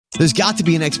There's got to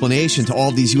be an explanation to all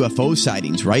of these UFO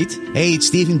sightings, right? Hey, it's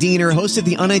Stephen Diener, host of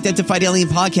the Unidentified Alien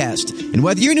Podcast. And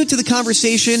whether you're new to the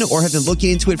conversation or have been looking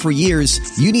into it for years,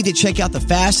 you need to check out the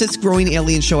fastest growing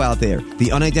alien show out there,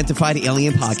 the Unidentified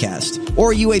Alien Podcast,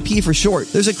 or UAP for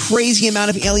short. There's a crazy amount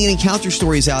of alien encounter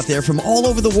stories out there from all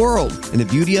over the world. And the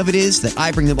beauty of it is that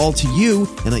I bring them all to you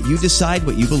and let you decide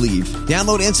what you believe.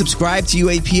 Download and subscribe to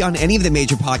UAP on any of the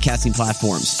major podcasting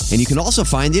platforms. And you can also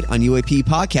find it on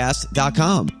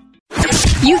UAPpodcast.com.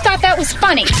 You thought that was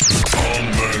funny.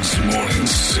 Holmberg's morning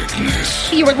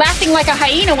sickness. You were laughing like a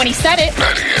hyena when he said it.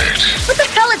 98. What the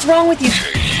hell is wrong with you?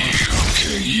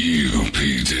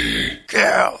 KUPD.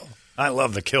 Kill. I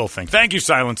love the kill thing. Thank you,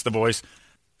 Silence the Voice.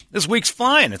 This week's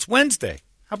flying. It's Wednesday.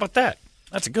 How about that?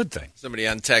 That's a good thing. Somebody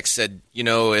on text said,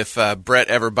 if Brett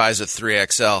ever buys a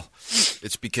 3XL,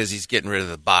 it's because he's getting rid of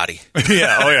the body.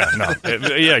 Yeah, oh yeah, no.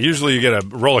 Usually you get a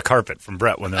roll of carpet from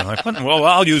Brett when they're like, well,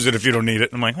 I'll use it if you don't need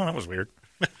it. And I'm like, that was weird.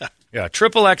 Yeah,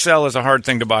 triple XL is a hard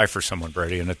thing to buy for someone,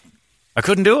 Brady, and I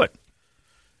couldn't do it.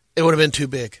 It would have been too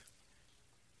big.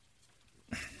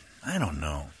 I don't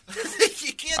know.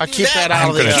 I'll keep that out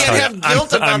of the. You can't have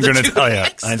guilt about I'm the going to tell you,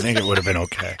 2X. I think it would have been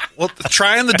okay. Well,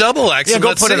 try on the double X. Yeah, and go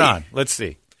let's put see. it on. Let's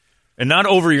see. And not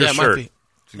over your Yeah, it might shirt. be.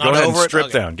 So Not go ahead and over it? strip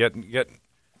Okay. down.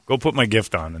 Go put my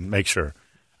gift on and make sure.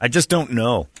 I just don't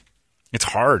know. It's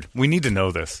hard. We need to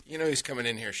know this. You know he's coming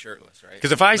in here shirtless, right?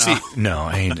 Because if I see... No,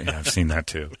 I've seen that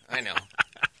too. I know.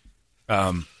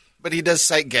 But he does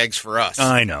sight gags for us.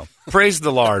 I know. Praise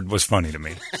the Lord was funny to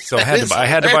me. So I had to buy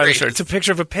the hilarious. shirt. It's a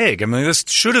picture of a pig. I mean, this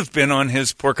should have been on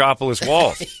his Porkopolis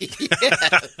walls.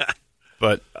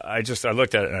 But I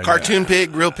looked at it. And Cartoon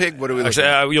pig, real pig, what are we looking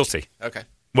at? You'll see. Okay.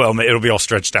 Well, it'll be all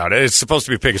stretched out. It's supposed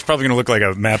to be a pig. It's probably going to look like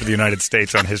a map of the United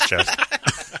States on his chest.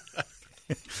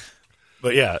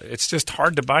 But yeah, it's just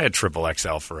hard to buy a triple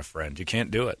XL for a friend. You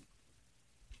can't do it.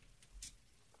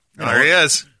 There he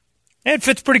is. Hey, it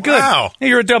fits pretty good. Wow. Hey,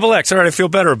 you're a double X. All right, I feel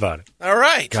better about it. All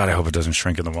right. God, I hope it doesn't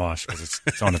shrink in the wash because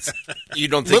it's on its... You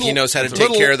don't think he knows how to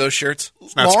take care of those shirts?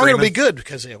 not Longer screaming. will be good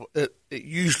because it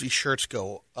usually shirts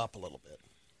go up a little bit.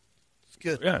 It's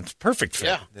good. Yeah, it's perfect fit.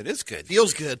 Yeah. It is good.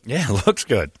 Feels good. Yeah, looks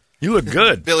good. You look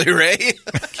good. Billy Ray.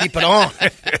 Keep it on.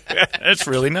 That's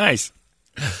really nice.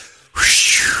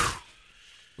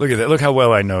 Look at that. Look how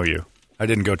well I know you. I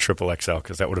didn't go triple XL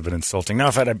because that would have been insulting. Now,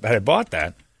 if I had bought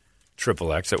that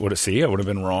triple X, I would have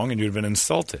been wrong and you'd have been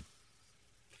insulted.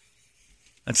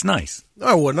 That's nice. No,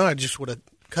 I wouldn't. I just would have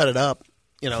cut it up.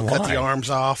 Cut Why? the arms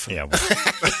off. Yeah. Well.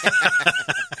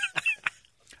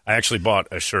 I actually bought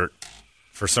a shirt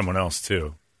for someone else,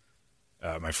 too.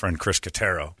 My friend Chris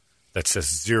Catero that says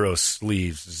 0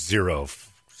 sleeves, 0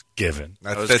 given.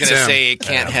 I was going to say it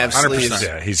can't have 100%. sleeves.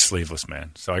 Yeah, he's sleeveless,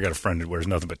 man. So I got a friend who wears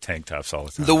nothing but tank tops all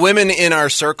the time. The women in our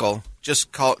circle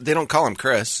they don't call him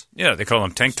Chris. Yeah, they call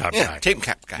him tank top Yeah, guy. tank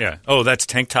cap guy. Yeah. Oh, that's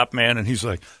tank top man, and he's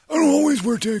like, I don't always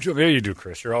wear tank top. Yeah, you do,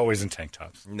 Chris. You're always in tank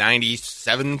tops.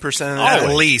 97% of At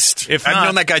that. least. If I've not-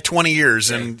 known that guy 20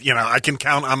 years, and, I can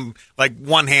count on, like,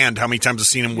 one hand how many times I've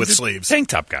seen him with sleeves. Tank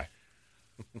top guy.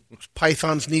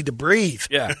 Pythons need to breathe.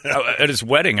 Yeah. At his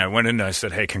wedding, I went in and I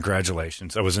said, hey,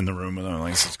 congratulations. I was in the room with him. I'm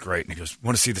like, this is great. And he goes,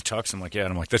 want to see the tux? I'm like, yeah.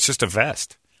 And I'm like, that's just a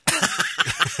vest.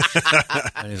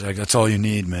 And he's like, that's all you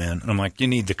need, man. And I'm like, you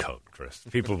need the coat, Chris.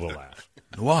 People will laugh.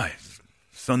 Why?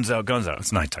 Sun's out, guns out.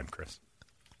 It's nighttime, Chris.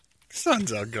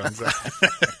 Sun's out, guns out.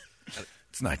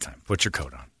 It's nighttime. Put your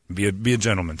coat on. Be a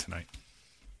gentleman tonight.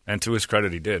 And to his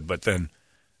credit, he did. But then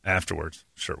afterwards,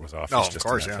 shirt was off. Oh, He's of just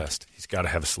course, in that yeah. vest. He's got to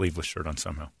have a sleeveless shirt on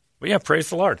somehow. But yeah, praise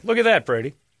the Lord. Look at that,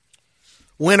 Brady.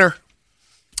 Winter.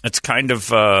 It's kind of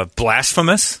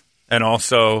blasphemous and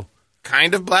also...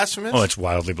 Kind of blasphemous? Oh, it's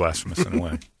wildly blasphemous in a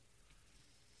way.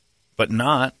 But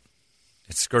not.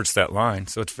 It skirts that line,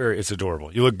 so it's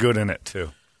adorable. You look good in it,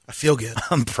 too. I feel good.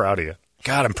 I'm proud of you.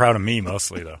 God, I'm proud of me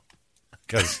mostly, though,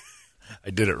 because I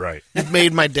did it right. You've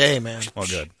made my day, man. Well,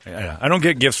 good. Yeah, I don't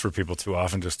get gifts for people too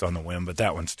often just on the whim, but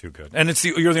that one's too good. And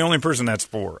you're the only person that's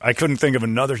for. I couldn't think of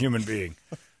another human being.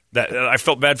 That I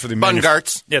felt bad for the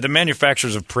Bungarts. Yeah, the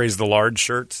manufacturers of Praise the Lord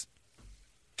shirts.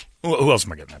 Who else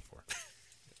am I getting that for?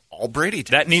 All Brady.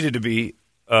 That needed to be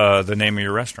the name of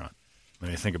your restaurant. When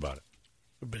you think about it.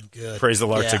 Would have been good. Praise the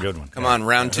Lord's Yeah. a good one. Come on,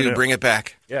 round 2, bring it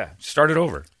back. Yeah, start it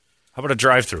over. How about a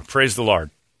drive-through? Praise the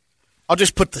Lord. I'll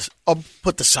put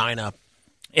the sign up.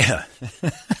 Yeah,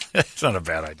 it's not a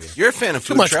bad idea. You're a fan of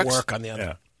Too food much trucks? work on the other.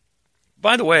 Yeah.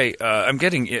 By the way, I'm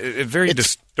getting very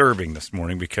disturbing this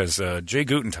morning because Jay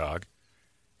Gutentag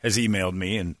has emailed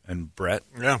me and Brett.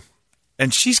 Yeah.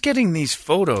 And she's getting these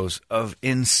photos of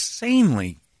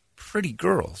insanely pretty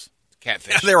girls.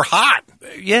 Catfish. They were hot.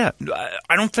 Yeah,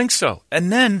 I don't think so.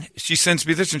 And then she sends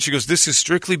me this and she goes, this is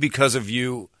strictly because of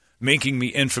you making me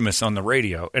infamous on the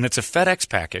radio. And it's a FedEx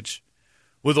package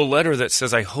with a letter that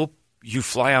says, I hope you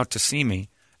fly out to see me,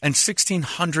 and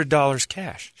 $1,600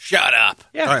 cash. Shut up.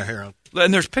 Yeah. All right, here.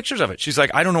 And there's pictures of it. She's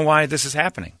like, I don't know why this is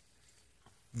happening.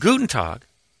 Guten Tag.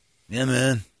 Yeah,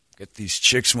 man. Get these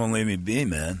chicks won't let me be,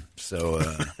 man. So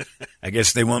I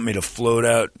guess they want me to float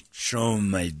out, show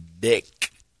them my dick.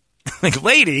 Like,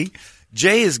 lady,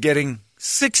 Jay is getting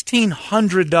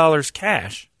 $1,600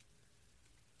 cash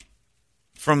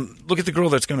from, look at the girl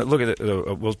that's going to, look at it,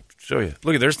 we'll show you.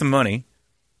 Look, there's the money.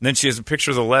 And then she has a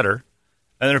picture of the letter,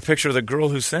 and then a picture of the girl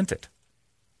who sent it.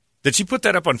 Did she put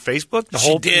that up on Facebook?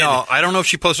 She did. No, I don't know if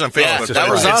she posted on Facebook. Yeah, that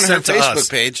was on her sent to us.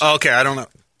 Facebook page. Oh, okay, I don't know.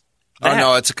 Oh,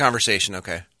 no, it's a conversation.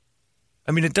 Okay.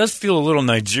 I mean, it does feel a little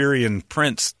Nigerian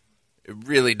Prince. It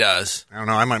really does. I don't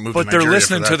know. I might move But to Nigeria they're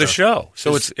listening for that, to the though. show.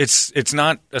 So it's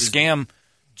not a scam.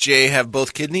 Jay have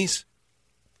both kidneys?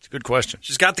 It's a good question.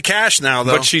 She's got the cash now,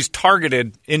 though. But she's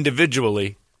targeted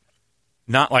individually,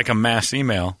 not like a mass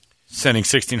email sending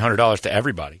 $1,600 to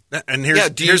everybody. And here's, Yeah,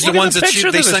 do you here's the look at ones the that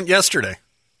picture they of this? sent yesterday.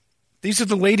 These are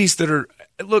the ladies that are,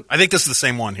 look, I think this is the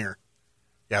same one here.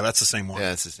 Yeah, that's the same one.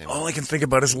 Yeah, it's the same. all I can think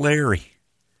about is Larry.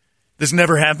 This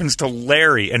never happens to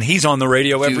Larry, and he's on the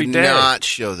radio every day. Do not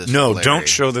show this No, to Larry. don't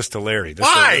show this to Larry.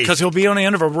 Why? Because he'll be on the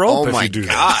end of a rope Oh, if my you do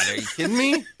God. Are you kidding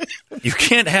me? that. You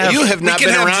can't have... You have We not can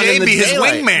been have around Jay in the be his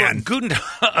daylight. wingman. Guten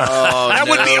Oh, That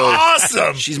would be no.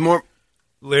 awesome. She's more...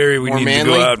 Larry, we More need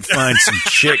manly? to go out and find some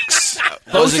chicks. I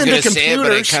wasn't into going to say it, but I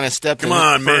computers. kind of stepped Come in.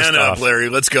 on, man First up, off. Larry.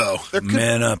 Let's go.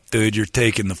 Man up, dude. You're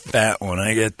taking the fat one.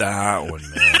 I get the hot one,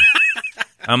 man.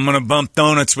 I'm going to bump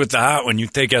donuts with the hot one. You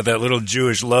take out that little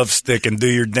Jewish love stick and do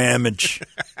your damage.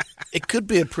 It could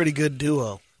be a pretty good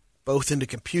duo. Both into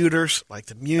computers, like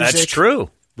the music. That's true.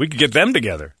 We could get them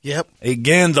together. Yep. Hey,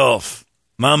 Gandalf,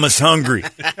 Mama's hungry.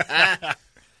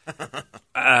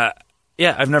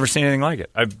 Yeah, I've never seen anything like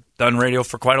it. I've done radio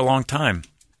for quite a long time.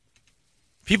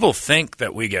 People think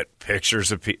that we get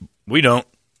pictures of people. We don't.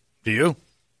 Do you?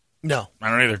 No.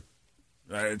 I don't either.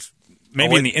 It's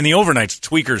maybe in the overnights,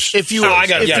 tweakers. If you, Oh, I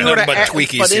got- if yeah, you were to but ask,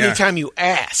 Twinkies, but yeah. anytime you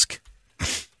ask,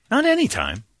 Not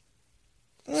anytime.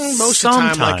 most of the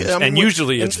time, Sometimes, and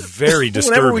usually it's very Whenever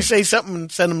disturbing. we say something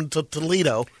and send them to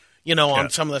Toledo, on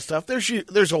some of that stuff,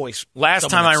 there's always Last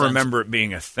someone time that I sends remember it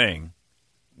being a thing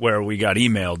where we got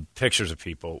emailed pictures of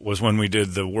people was when we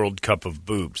did the World Cup of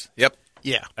boobs. Yep. it.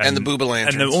 Yeah. And the booba And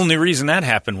lanterns. the only reason that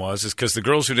happened was because the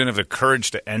girls who didn't have the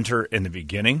courage to enter in the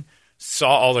beginning saw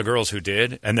all the girls who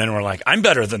did, and then were like, I'm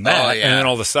better than that. Oh, yeah. And then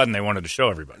all of a sudden they wanted to show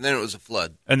everybody. And then it was a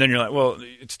flood. And then you're like, well,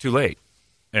 it's too late.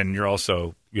 And you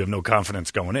have no confidence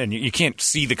going in. You can't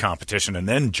see the competition and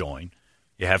then join.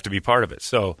 You have to be part of it.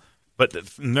 So, but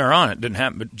from there on, it didn't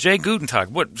happen. But Jay Guten Tag,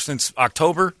 since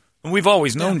October? And we've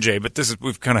always known Jay, but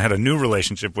we've kind of had a new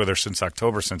relationship with her since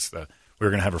October, since we were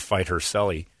going to have her fight her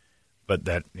celly, but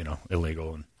that,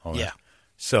 illegal and all that. Yeah.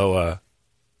 So,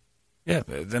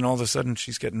 then all of a sudden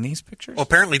she's getting these pictures? Well,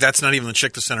 apparently that's not even the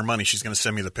chick to send her money. She's going to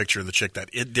send me the picture of the chick that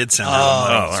it did send her Oh,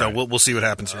 the money. all So right. we'll see what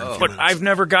happens here in a few But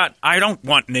minutes. I don't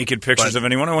want naked pictures But- of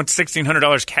anyone. I want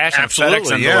 $1,600 cash in a FedEx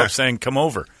Absolutely, envelope yeah. saying, come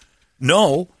over.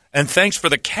 No, and thanks for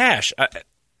the cash.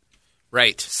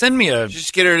 Right. Send me a...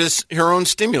 Just get her her own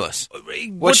stimulus.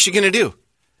 What's she going to do?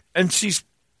 And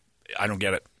I don't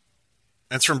get it.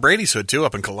 That's from Brady's Hood, too,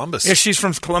 up in Columbus. Yeah, she's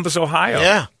from Columbus, Ohio.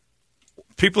 Yeah.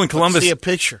 People in Columbus See a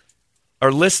picture.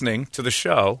 are listening to the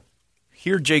show,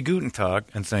 hear Jay Guten Tag,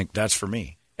 and think, that's for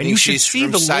me. And Think you should she's see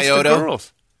from the list Scioto? of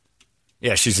girls.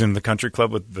 Yeah, she's in the country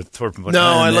club with the Thorpe. No,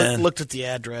 I looked at the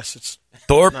address. It's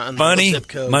Thorpe, not in the Bunny. zip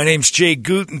code. My name's Jay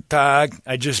Guten Tag.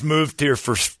 I just moved here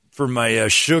for my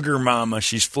sugar mama.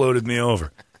 She's floated me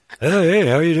over. Oh, hey,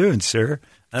 how you doing, sir?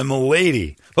 I'm a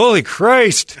lady. Holy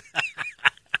Christ!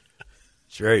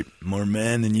 That's right. More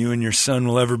man than you and your son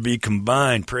will ever be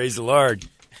combined. Praise the Lord.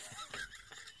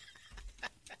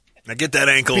 Now get that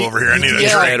ankle over here. I need a Yeah.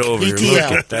 drink. Right over here. BTL.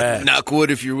 Look at that. Knock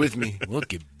wood if you're with me.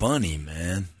 Look at Bunny,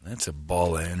 man. That's a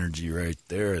ball of energy right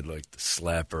there. I'd like to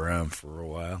slap around for a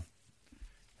while.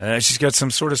 She's got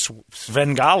some sort of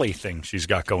Svengali thing she's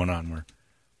got going on where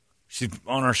she's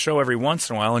on our show every once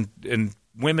in a while, and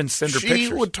women send her She pictures.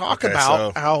 would talk Okay,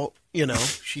 about so- how,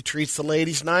 she treats the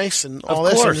ladies nice and all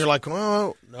Of this. course. And you're like,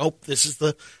 oh, nope, this is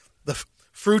the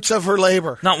fruits of her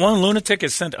labor. Not one lunatic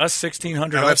has sent us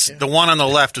 $1,600. No, that's the one on the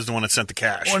left is the one that sent the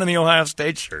cash. One in the Ohio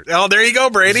State shirt. Oh, there you go,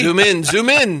 Brady. Zoom in, zoom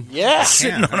in. Yeah.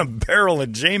 Sitting on a barrel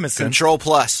of Jameson. Control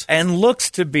plus. And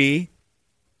looks to be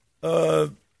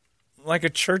like a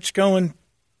church-going...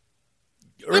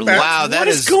 Wow, that What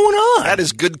is is going on? That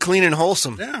is good, clean, and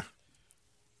wholesome. Yeah.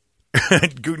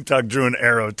 Gutentag drew an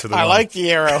arrow to the I one. like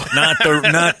the arrow. Not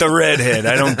the redhead.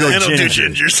 I don't go I don't do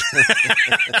ginger. gingers.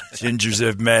 Gingers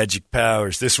have magic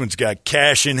powers. This one's got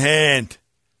cash in hand.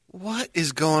 What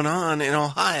is going on in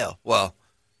Ohio? Well,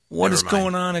 What never is mind.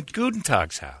 going on at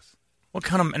Gutentag's house? What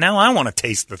kind of? Now I want to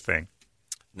taste the thing.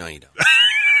 No, you don't.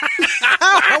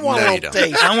 I want No, a you little don't.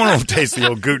 taste. I want to taste the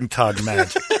old Gutentag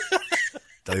magic.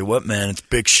 Tell you what, man, it's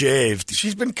big shaved.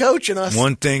 She's been coaching us.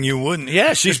 One thing you wouldn't.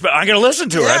 Yeah, I got to listen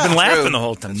to her. I've been Yeah, laughing true. the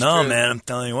whole time. That's No, true. man, I'm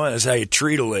telling you what. That's how you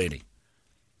treat a lady.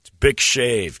 It's big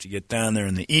shaved. You get down there,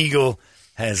 and the eagle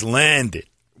has landed.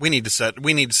 We need to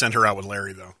send her out with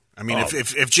Larry, though. I mean,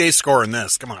 if Jay's scoring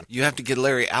this, come on. You have to get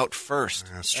Larry out first.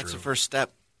 That's true. the first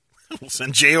step. We'll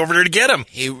send Jay over there to get him.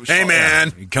 He was- Hey,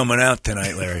 man. You coming out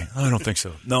tonight, Larry? I don't think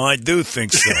so. No, I do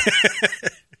think so. I'm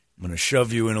going to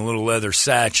shove you in a little leather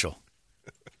satchel.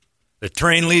 The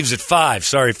train leaves at 5.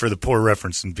 Sorry for the poor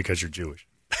reference and because you're Jewish.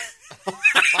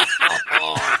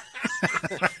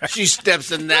 She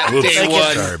steps in that Whoops. day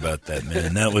one. Sorry about that,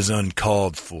 man. That was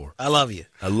uncalled for. I love you.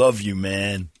 I love you,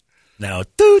 man. Now,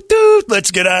 toot toot,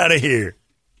 let's get out of here.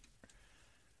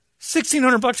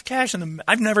 $1,600 cash in the.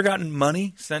 I've never gotten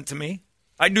money sent to me.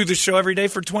 I do this show every day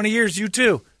for 20 years. You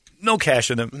too. No cash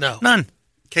in them. No. None.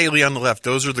 Kaylee on the left,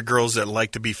 those are the girls that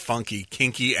like to be funky,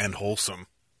 kinky, and wholesome.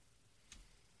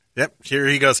 Yep, here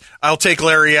he goes. I'll take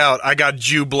Larry out. I got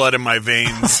Jew blood in my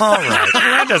veins. All right.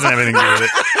 That doesn't have anything to do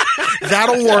with it.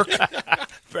 That'll work.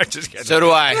 Brett just got So do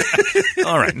I.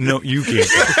 All right. No, you can't.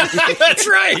 That's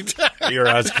right. You're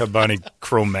Azkabani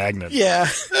Cro-Magnon. Yeah.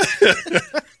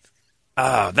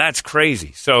 Oh, that's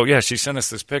crazy. So, yeah, she sent us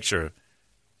this picture.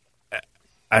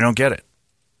 I don't get it.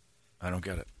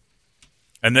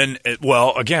 And then,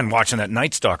 again, watching that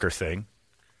Night Stalker thing,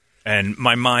 and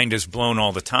my mind is blown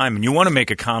all the time. And you want to make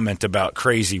a comment about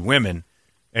crazy women,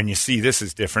 and you see this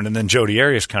is different. And then Jodi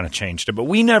Arias kind of changed it. But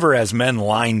we never, as men,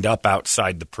 lined up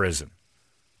outside the prison.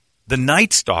 The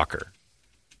Night Stalker.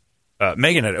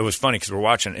 Megan, it was funny because we're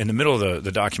watching, in the middle of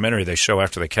the documentary they show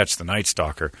after they catch the Night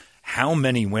Stalker, how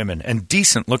many women, and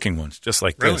decent-looking ones, just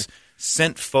like Really? this,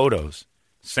 sent photos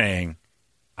saying,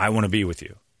 I want to be with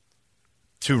you.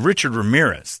 To Richard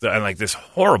Ramirez, this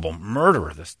horrible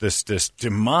murderer, this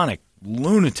demonic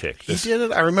lunatic. He This, did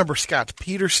it. I remember Scott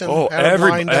Peterson. Oh, had it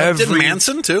lined up. Did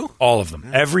Manson, too? all of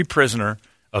them. Every prisoner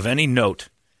of any note.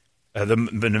 The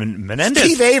Menendez.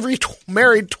 Steve Avery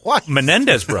married twice.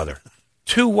 Menendez brother.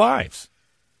 2 wives.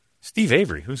 Steve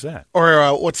Avery, who's that?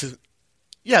 Or what's his?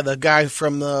 Yeah, the guy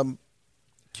from the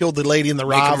killed the lady in the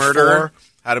Make a Rav murderer. 4.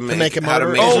 How to make a how to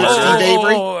murderer. make a murderer. Steve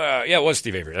Avery. Yeah, it was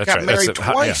Steve Avery. That's Got right. married That's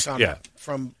twice yeah, on yeah.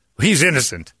 from. He's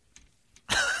innocent.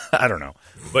 I don't know.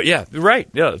 But yeah, right.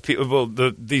 Yeah,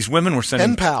 these women were sending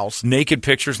Pen pals. naked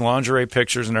pictures, lingerie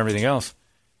pictures, and everything else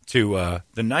to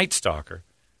the Night Stalker.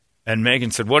 And Megan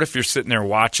said, what if you're sitting there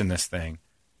watching this thing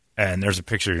and there's a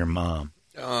picture of your mom?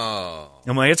 Oh.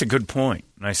 I'm like, that's a good point.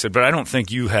 And I said, but I don't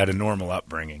think you had a normal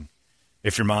upbringing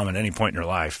if your mom at any point in your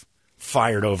life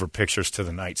fired over pictures to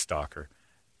the Night Stalker.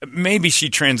 Maybe she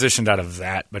transitioned out of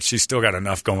that, but she's still got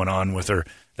enough going on with her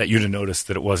that you'd have noticed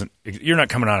that it wasn't – you're not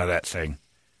coming out of that thing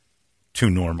too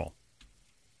normal.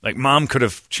 Like, mom could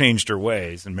have changed her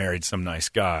ways and married some nice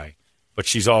guy, but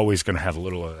she's always going to have a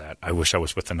little of that. I wish I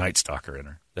was with the Night Stalker in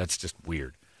her. That's just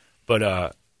weird.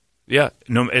 But, yeah,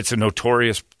 no, it's a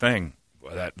notorious thing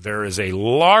that there is a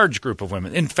large group of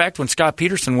women. In fact, when Scott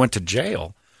Peterson went to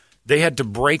jail, they had to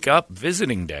break up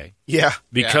visiting day. Yeah.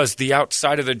 Because the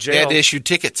outside of the jail. They had to issue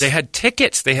tickets. They had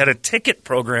tickets. They had a ticket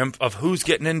program of who's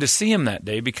getting in to see him that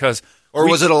day because. Or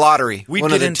was it a lottery? We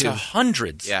One get of the into two.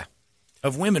 hundreds Yeah.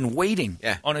 of women waiting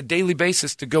Yeah. on a daily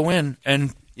basis to go in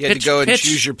and You had pitch, to go and pitch.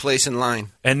 choose your place in line.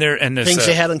 And this Things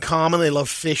they had in common. They love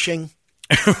fishing.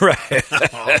 right.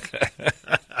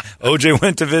 OJ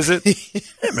went to visit.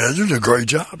 Hey man, you did a great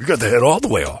job. You got the head all the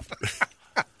way off.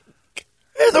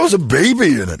 Hey, there was a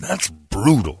baby in it. That's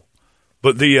brutal.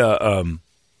 But the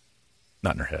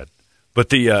not in her head. But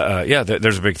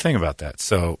there's a big thing about that.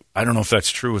 So I don't know if that's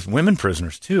true with women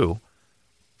prisoners too.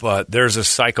 But there's a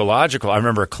psychological. I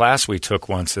remember a class we took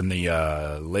once, and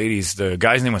the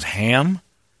guy's name was Ham.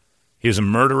 He was a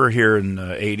murderer here in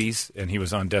the 80s, and he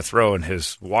was on death row, and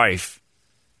his wife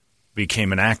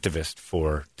became an activist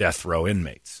for death row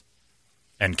inmates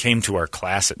and came to our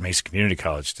class at Mesa Community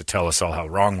College to tell us all how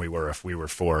wrong we were if we were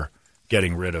for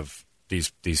getting rid of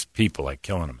these people, like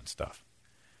killing them and stuff.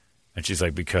 And she's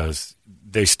like, because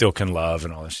they still can love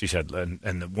and all this. She said,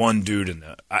 and the one dude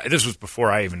this was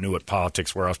before I even knew what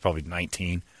politics were. I was probably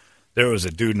 19. There was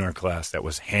a dude in our class that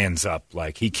was hands up,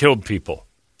 like he killed people.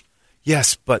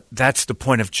 Yes, but that's the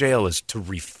point of jail, is to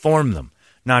reform them,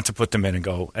 not to put them in and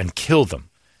go and kill them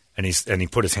And he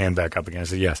put his hand back up again. I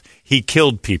said, yes. He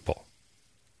killed people.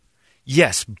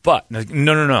 Yes, but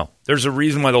no. There's a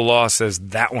reason why the law says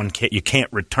that one you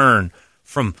can't return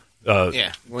from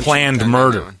planned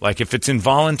murder. Like if it's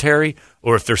involuntary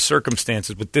or if there's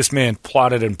circumstances. But this man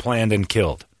plotted and planned and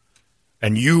killed.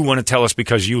 And you want to tell us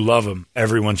because you love him,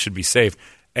 everyone should be safe.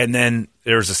 And then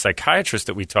there's a psychiatrist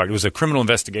that we talked. It was a criminal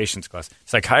investigations class.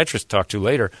 Psychiatrist talked to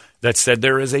later that said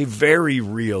there is a very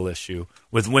real issue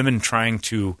with women trying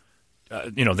to,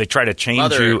 they try to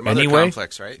change you anyway.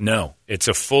 Complex, right? No, it's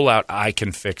a full out. I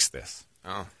can fix this.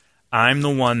 Oh, I'm the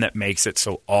one that makes it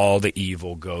so all the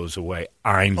evil goes away.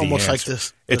 I'm the almost answer. like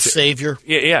this. The savior.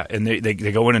 Yeah, and they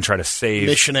go in and try to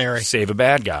save a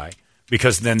bad guy.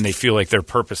 Because then they feel like their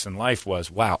purpose in life was,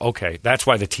 wow, okay, that's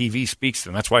why the TV speaks to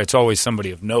them. That's why it's always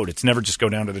somebody of note. It's never just go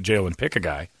down to the jail and pick a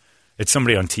guy. It's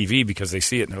somebody on TV because they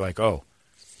see it and they're like, oh,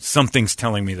 something's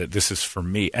telling me that this is for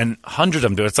me. And hundreds of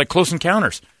them do it. It's like Close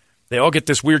Encounters. They all get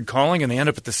this weird calling and they end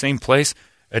up at the same place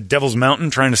at Devil's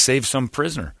Mountain trying to save some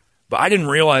prisoner. But I didn't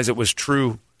realize it was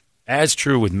true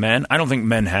with men. I don't think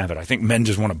men have it. I think men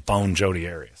just want to bone Jodi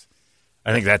Arias.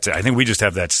 I think that's it. I think we just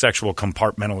have that sexual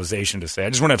compartmentalization to say,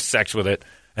 I just want to have sex with it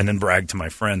and then brag to my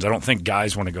friends. I don't think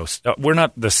guys want to go we're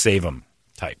not the save 'em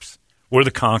types. We're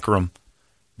the conquer 'em.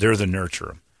 They're the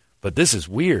nurture 'em. But this is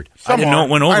weird. I didn't know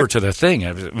it went over to the thing.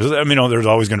 There's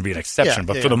always going to be an exception.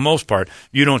 But for the most part,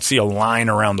 you don't see a line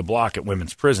around the block at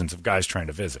women's prisons of guys trying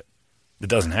to visit. It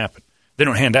doesn't happen. They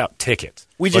don't hand out tickets.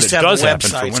 We just have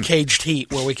websites, Caged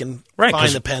Heat, where we can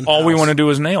find the pen. All we want to do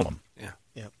is nail them.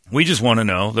 Yeah. We just want to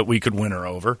know that we could win her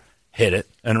over, hit it,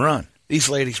 and run. These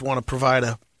ladies want to provide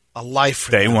a life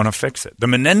for They them. want to fix it. The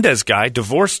Menendez guy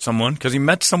divorced someone because he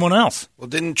met someone else. Well,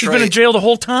 he's been in jail the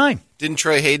whole time. Didn't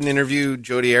Troy Hayden interview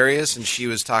Jodi Arias, and she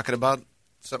was talking about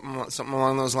something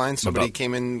along those lines? Somebody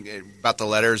came in about the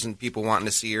letters and people wanting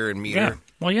to see her and meet her.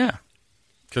 Well, yeah,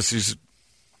 because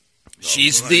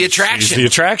she's the attraction. She's the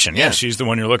attraction. Yeah, she's the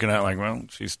one you're looking at. Like, well,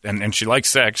 she's and she likes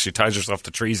sex. She ties herself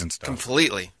to trees and stuff.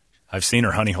 Completely. I've seen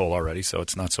her honey hole already, so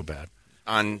it's not so bad.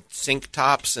 On sink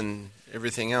tops and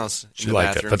everything else. She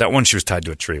liked it, but that one she was tied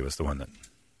to a tree was the one that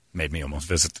made me almost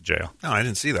visit the jail. No, I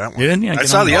didn't see that one. You didn't? Yeah, I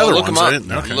saw the other Look ones. them up. I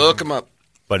didn't. Okay. Look them up.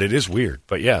 But it is weird.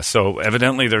 But yeah, so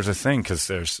evidently there's a thing because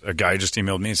there's a guy just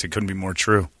emailed me and said it couldn't be more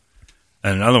true.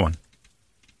 And another one.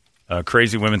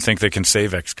 Crazy women think they can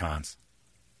save ex-cons.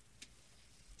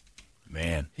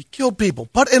 Man. He killed people,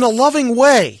 but in a loving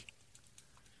way.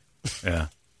 Yeah.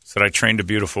 Said I trained a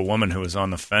beautiful woman who was on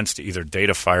the fence to either date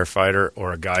a firefighter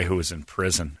or a guy who was in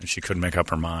prison, and she couldn't make up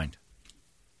her mind.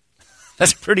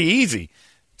 That's pretty easy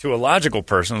to a logical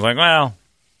person. It's like, well,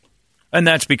 and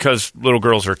that's because little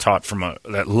girls are taught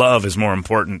that love is more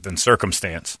important than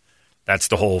circumstance. That's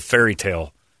the whole fairy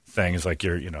tale thing. Is like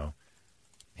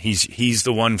he's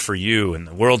the one for you, and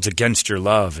the world's against your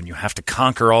love, and you have to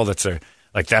conquer all that's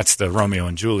that's the Romeo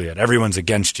and Juliet. Everyone's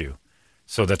against you.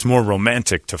 So that's more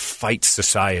romantic to fight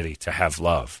society to have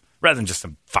love rather than just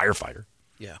some firefighter.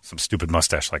 Yeah. Some stupid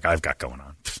mustache like I've got going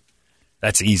on.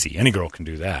 That's easy. Any girl can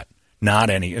do that.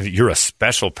 You're a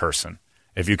special person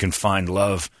if you can find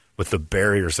love with the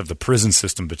barriers of the prison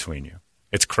system between you.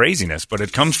 It's craziness, but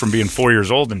it comes from being 4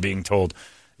 years old and being told,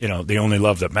 the only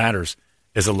love that matters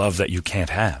is a love that you can't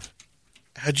have.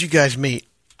 How'd you guys meet?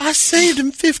 I saved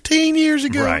him 15 years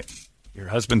ago. Right. Your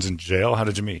husband's in jail? How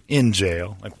did you meet? In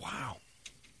jail. Like, wow.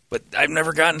 But I've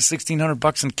never gotten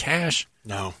 $1,600 in cash.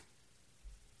 No.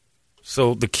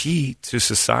 So the key to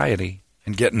society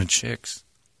and getting the chicks,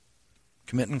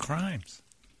 committing crimes.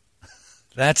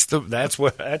 That's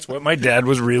what my dad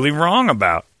was really wrong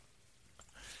about.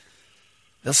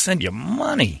 They'll send you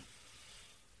money.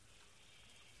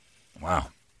 Wow.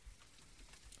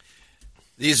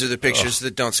 These are the pictures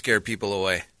that don't scare people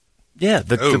away. Yeah,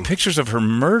 the pictures of her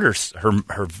murders,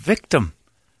 her victim.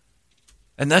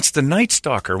 And that's the Night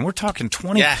Stalker. And we're talking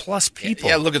 20-plus people.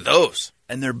 Yeah, look at those.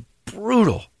 And they're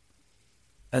brutal.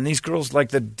 And these girls, like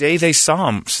the day they saw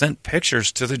him, sent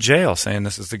pictures to the jail saying,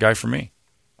 this is the guy for me.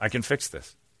 I can fix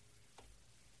this.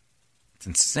 It's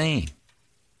insane.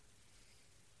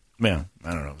 Man,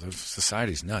 I don't know.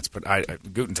 Society's nuts. But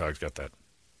Gutentag's got that.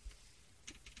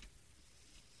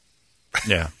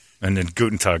 Yeah. And then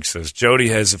Gutentag says, Jodi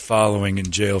has a following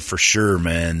in jail for sure,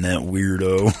 man. That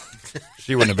weirdo.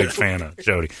 She wasn't a big fan of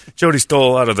Jodi. Jodi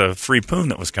stole a lot of the free poon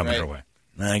that was coming her way.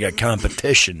 Now I got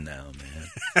competition now,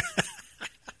 man.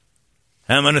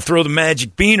 I'm going to throw the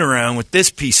magic bean around with this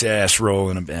piece of ass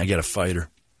roll, and I got to fight her.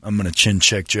 I'm going to chin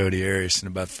check Jodi Arias in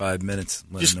about 5 minutes.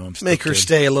 Just make her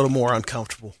stay a little more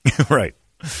uncomfortable. Right.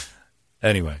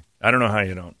 Anyway, I don't know how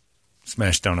you don't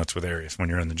smash donuts with Arias when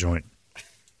you're in the joint.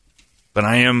 But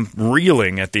I am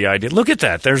reeling at the idea. Look at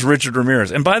that. There's Richard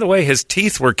Ramirez. And by the way, his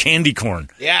teeth were candy corn.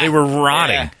 Yeah. They were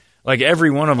rotting. Yeah. Like every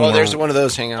one of them. Oh, there's one of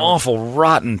those hanging out. Awful,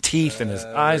 rotten teeth, and his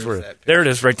eyes were. There it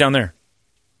is, right down there.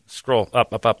 Scroll up.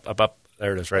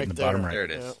 There it is, right in the bottom right. There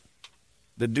it is. Yeah.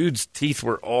 The dude's teeth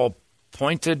were all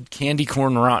pointed, candy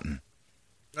corn rotten.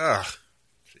 Ugh.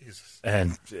 Jesus.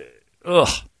 And,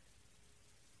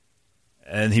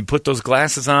 And he put those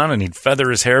glasses on, and he'd feather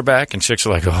his hair back, and chicks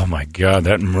are like, oh, my God,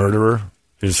 that murderer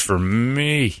is for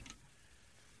me.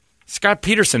 Scott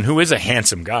Peterson, who is a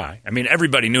handsome guy. I mean,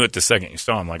 everybody knew it the second you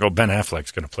saw him. Like, oh, Ben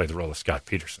Affleck's going to play the role of Scott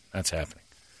Peterson. That's happening.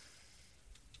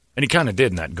 And he kind of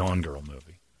did in that Gone Girl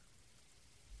movie.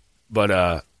 But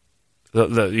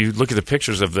you look at the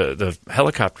pictures of the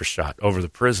helicopter shot over the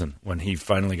prison when he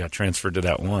finally got transferred to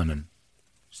that one, and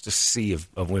just a sea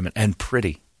of women, and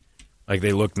pretty. Like,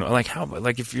 they look like how,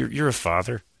 like if you're a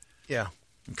father. Yeah.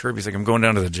 And Kirby's like, I'm going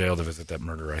down to the jail to visit that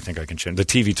murderer. I think I can change. The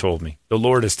TV told me. The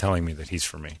Lord is telling me that he's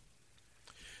for me.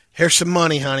 Here's some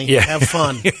money, honey. Yeah. Have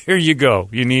fun. Here you go.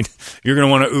 You're going to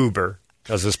want to Uber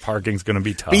because this parking's going to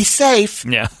be tough. Be safe.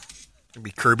 Yeah. It'd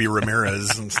be Kirby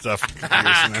Ramirez and stuff.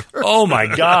 Oh, my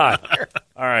God.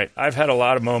 All right. I've had a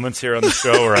lot of moments here on the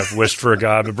show where I've wished for a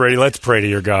God. But, Brady, let's pray to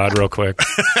your God real quick.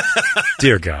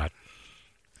 Dear God,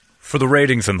 for the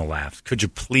ratings and the laughs, could you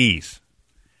please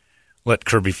let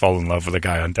Kirby fall in love with a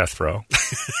guy on death row?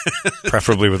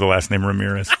 Preferably with the last name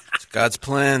Ramirez. It's God's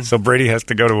plan. So Brady has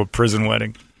to go to a prison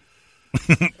wedding.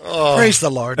 Praise the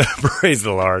Lord. Praise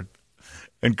the Lord.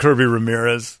 And Kirby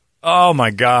Ramirez. Oh,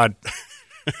 my God.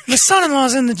 My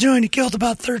son-in-law's in the joint. He killed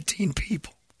about 13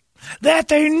 people that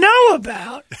they know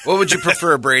about. What would you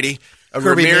prefer, Brady? A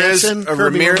Kirby Ramirez, Manson, a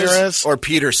Kirby Ramirez, Ramirez. or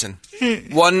Peterson?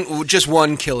 Just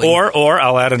one killing. Or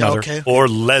I'll add another. Okay. Or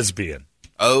lesbian.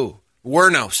 Oh,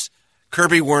 Wernos.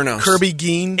 Kirby Wernos. Kirby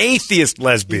Geen. Atheist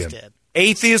lesbian. He's dead.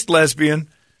 Atheist lesbian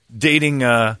dating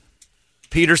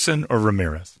Peterson or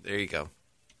Ramirez. There you go.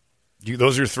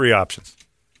 Those are your three options.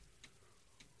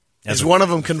 Is one of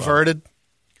them converted?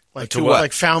 Like To what?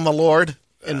 Like found the Lord?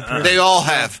 In They all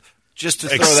have. Just to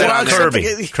throw Except that out there.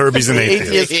 Kirby. Kirby's an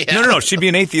atheist. Atheist. No. She'd be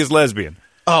an atheist lesbian.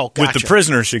 Oh, gotcha. With the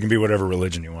prisoner, she can be whatever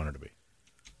religion you want her to be.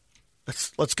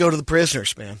 Let's go to the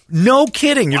prisoners, man. No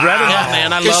kidding. You'd rather Yeah,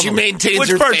 man, I Because love she them. maintains Which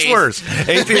her part's faith. worse?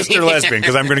 Atheist or lesbian?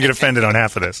 Because I'm going to get offended on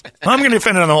half of this. I'm going to get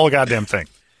offended on the whole goddamn thing.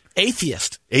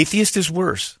 Atheist. Atheist is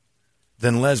worse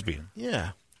than lesbian.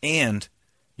 Yeah. And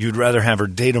you'd rather have her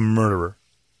date a murderer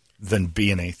than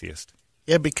be an atheist.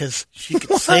 Yeah, because she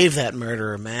could save that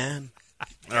murderer, man.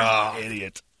 Oh,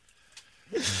 idiot.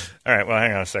 All right, well,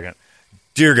 hang on a second.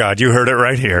 Dear God, you heard it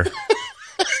right here.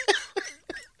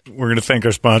 We're going to thank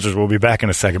our sponsors. We'll be back in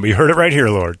a second. But you heard it right here,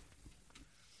 Lord.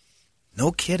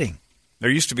 No kidding. There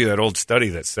used to be that old study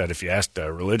that said if you asked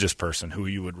a religious person who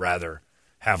you would rather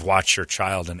have watch your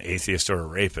child, an atheist or a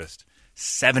rapist,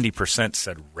 70%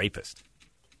 said rapist.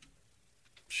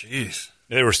 Jeez.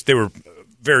 They were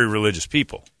very religious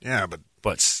people. Yeah,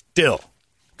 But still,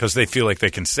 because they feel like they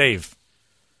can save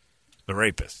the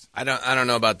rapist. I don't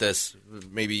know about this.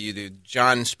 Maybe you do.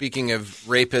 John, speaking of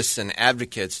rapists and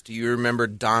advocates, do you remember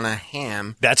Donna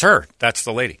Ham? That's her. That's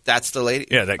the lady. That's the lady?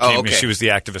 Yeah, that came. Oh, okay. She was the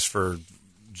activist for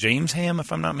James Ham,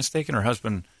 if I'm not mistaken. Her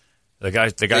husband, the guy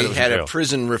They that was had in a jail.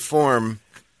 prison reform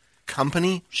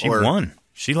company? She won.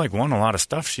 She won a lot of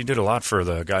stuff. She did a lot for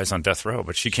the guys on death row,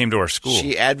 but she came to our school.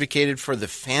 She advocated for the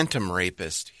phantom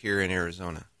rapist here in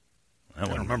Arizona. I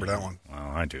don't remember that one. Well,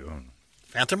 I do.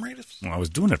 Phantom Raiders? Well, I was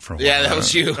doing it for a while. Yeah, that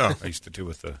was you. I used to do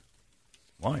with the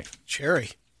wife, Cherry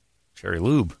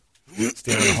Lube.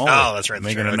 Standing in the hall. Oh, that's right,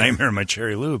 Making Cherry. a nightmare of my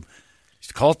Cherry Lube. Used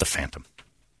to call it the Phantom.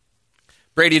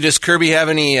 Brady, does Kirby have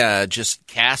any just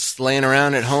casts laying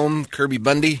around at home? Kirby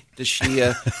Bundy? Does she?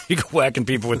 You go whacking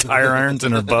people with tire irons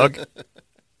in her bug.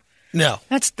 No.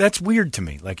 That's weird to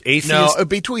me. Like atheist. No,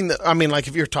 between like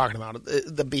if you're talking about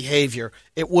it, the behavior,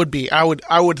 it would be. I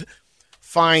would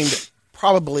find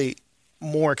probably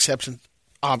more exceptions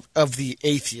of the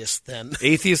atheist than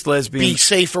atheist lesbian. be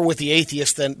safer with the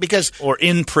atheist than because or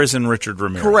in prison Richard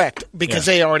Ramirez. correct because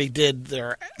Yeah. they already did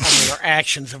their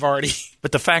actions have already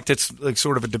But the fact it's like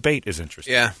sort of a debate is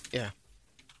interesting. yeah.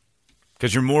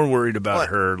 Because you're more worried about What?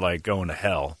 her like going to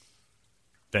hell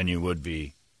than you would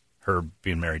be her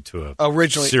being married to a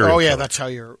originally. serial Oh yeah, killer, that's how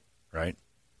you're. right.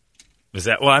 Is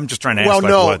that? Well, I'm just trying to ask.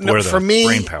 Well, like, no, where the for me,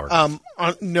 brain power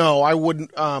goes. no, I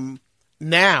wouldn't.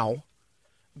 Now,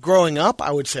 growing up,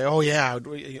 I would say, oh yeah,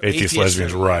 Atheist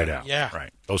lesbians right out. Yeah,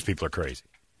 right. Those people are crazy.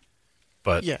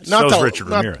 But Yeah, not so's the, Richard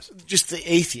not Ramirez. just the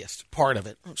atheist part of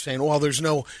it. I'm saying, well, there's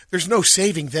no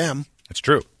saving them, It's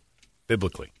true,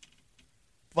 biblically.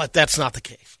 but that's not the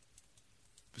case.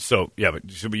 So yeah, but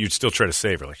you'd still try to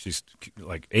save her. Like she's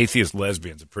like atheist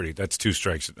lesbians are pretty. That's 2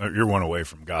 strikes. You're 1 away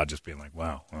from God just being like,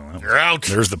 wow, well, You're out.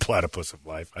 There's the platypus of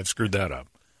life. I've screwed that up.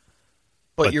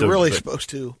 But you're really supposed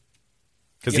to,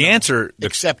 because the answer,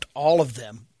 accept all of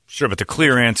them. sure, but the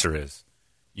clear answer is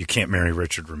you can't marry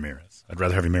Richard Ramirez. I'd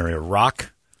rather have you marry a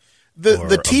rock.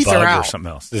 The teeth a bug are out. or something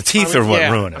else. The teeth are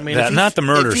what ruin it. I mean, Not the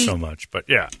murder so much, but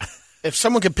yeah. If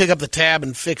someone could pick up the tab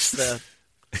and fix the.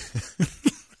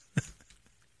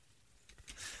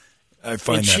 I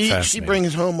find that she fascinating.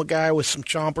 brings home a guy with some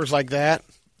chompers like that.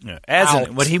 Yeah.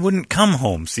 But he wouldn't come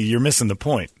home. See, you're missing the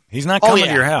point. He's not coming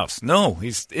to your house. No,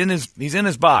 he's in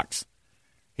his box.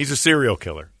 He's a serial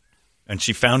killer. And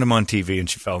she found him on TV, and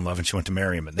she fell in love, and she went to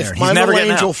marry him. And there, If he's my never little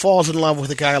getting angel out. falls in love with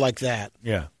a guy like that,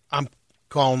 Yeah, I'm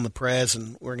calling the prez,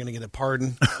 and we're going to get a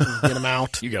pardon and get him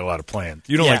out. you got a lot of plans.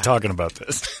 You don't like talking about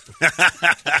this.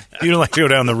 You don't like to go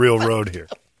down the real road here.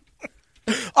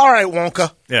 All right,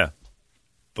 Wonka. Yeah,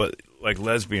 but like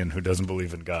lesbian who doesn't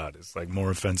believe in God is like more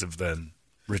offensive than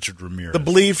Richard Ramirez. The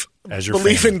belief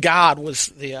fan. in God was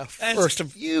the first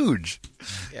of huge.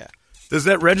 Yeah. Does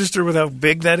that register with how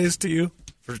big that is to you?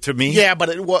 To me? Yeah, but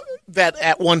it was that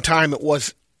at one time it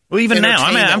was. Well, even now,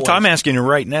 entertainment I'm was. asking you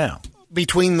right now.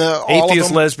 Between the all Atheist, of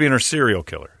them, lesbian, or serial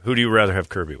killer? Who do you rather have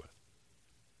Kirby with?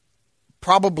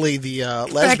 probably the The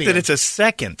fact lesbian. that it's a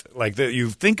second, like that you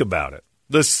think about it.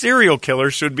 The serial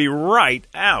killer should be right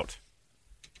out.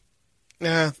 they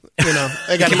got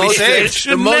The to most- It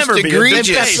should the most never be a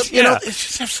egregious. debate. You know, Yeah. it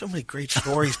just have so many great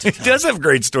stories to It tell. does have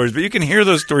great stories, but you can hear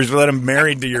those stories without him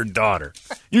married to your daughter.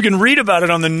 You can read about it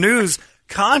on the news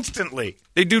constantly.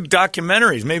 They do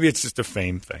documentaries. Maybe it's just a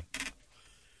fame thing.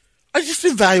 I'm just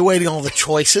evaluating all the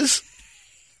choices.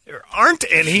 There aren't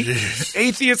any.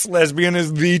 Atheist lesbian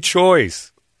is the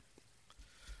choice.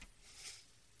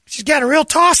 She's got a real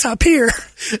toss-up here.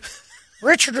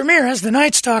 Richard Ramirez, the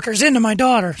Night Stalker's into my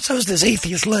daughter. So's this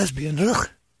atheist lesbian. Ugh.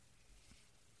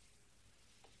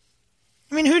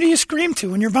 I mean, who do you scream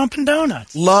to when you're bumping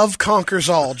donuts? Love conquers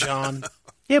all, John.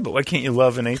 Yeah, but why can't you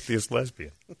love an atheist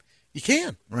lesbian? You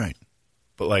can. Right.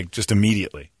 But like just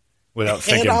immediately without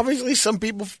thinking. And obviously some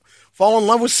people fall in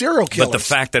love with serial killers. But the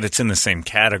fact that it's in the same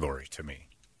category to me,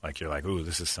 like you're like, ooh,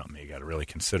 this is something you got to really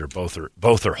consider. Both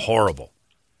are horrible.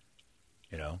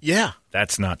 You know? Yeah.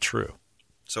 That's not true.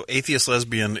 So atheist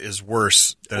lesbian is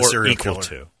worse than a Or serial equal killer.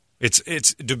 to.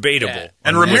 It's debatable. Yeah.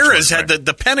 And on which Ramirez one's had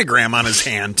the pentagram on his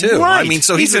hand too. Right. I mean,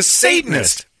 so he's a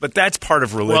Satanist. But that's part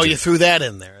of religion. Well, you threw that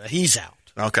in there. He's out.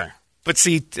 Okay. But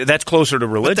see, that's closer to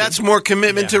religion. But that's more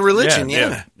commitment to religion,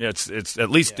 yeah. It's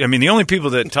at least. I mean, the only people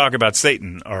that talk about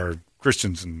Satan are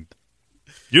Christians, and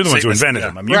you're the ones who Satanists, invented yeah.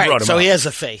 him. I mean, you brought Right, him so up. he has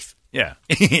a faith. Yeah,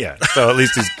 yeah. So at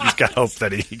least he's got hope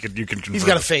that you can convert. He's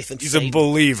got a him. faith in He's Satan. a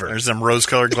believer. There's some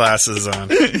rose-colored glasses on.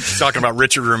 He's talking about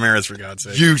Richard Ramirez, for God's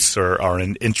sake. You, sir, are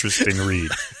an interesting read.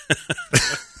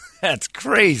 That's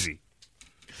crazy.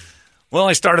 Well,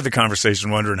 I started the conversation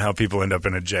wondering how people end up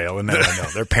in a jail, and now I know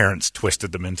their parents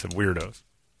twisted them into weirdos.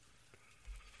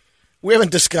 We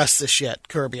haven't discussed this yet,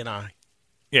 Kirby and I.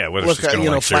 Yeah, whether Look it's just at,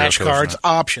 gonna like serial killers or flashcards, not.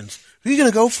 options. Who are you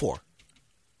going to go for?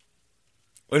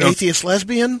 Well, you know, Atheist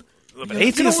lesbian? but You don't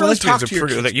atheist really lesbians talk are to your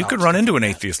pretty. kids Like, you about could stuff run into an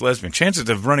like that. atheist lesbian. Chances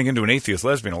of running into an atheist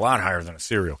lesbian are a lot higher than a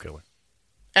serial killer.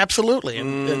 Absolutely.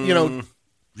 And, you know,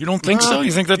 You don't think so?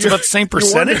 You think that's you're- about the same you're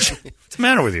percentage? What's the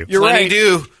matter with you? You're Plenty right.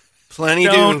 do. Plenty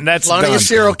Don't. do. That's Plenty of done.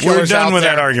 serial We're killers done out with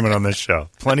that there. argument on this show.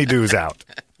 Plenty do's out.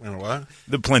 You know what?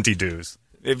 The plenty do's.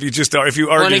 If you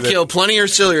argue Plenty that kill, plenty or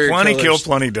serial plenty kill, killers.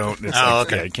 plenty don't. It's Oh, like,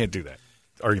 okay. yeah, you can't do that.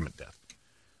 Argument death.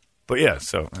 But yeah,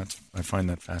 so I find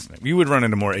that fascinating. You would run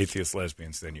into more atheist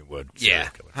lesbians than you would serial Yeah,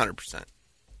 killers. 100%.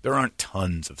 There aren't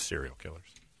tons of serial killers.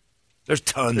 There's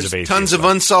tons There's of atheist tons of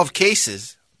lesbians. unsolved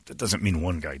cases. That doesn't mean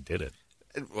one guy did it.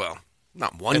 Well,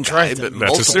 not one That's guy, right. but That's That's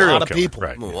multiple. a serial lot of killer, people.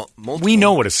 right? Multiple. We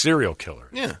know what a serial killer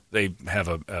is. Yeah. They have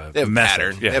a They have a method.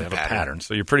 pattern. Yeah, They have a a pattern. pattern.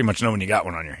 So you pretty much know when you got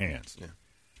one on your hands. Yeah.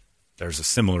 There's a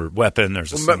similar weapon.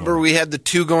 There's a Remember, similar, we had the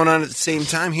two going on at the same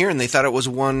time here, and they thought it was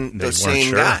one they the weren't same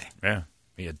sure. guy. Yeah.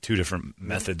 He had two different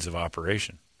methods of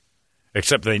operation.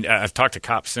 Except I've talked to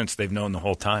cops since. They've known the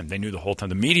whole time. They knew the whole time.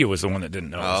 The media was the one that didn't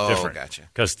know it was Oh, different. gotcha.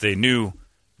 Because they knew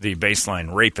the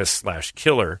baseline rapist /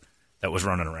 killer that was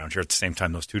running around here at the same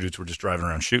time those two dudes were just driving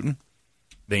around shooting.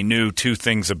 They knew two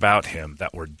things about him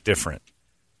that were different.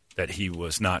 That he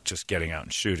was not just getting out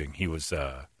and shooting. He was,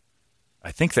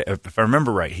 I think that if I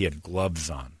remember right, he had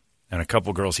gloves on. And a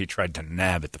couple girls he tried to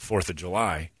nab at the 4th of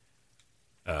July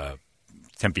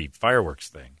Tempe fireworks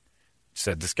thing.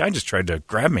 Said, this guy just tried to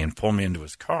grab me and pull me into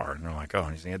his car. And they're like, oh,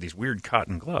 and he had these weird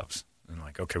cotton gloves. And I'm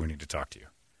like, okay, we need to talk to you.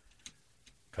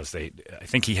 Because I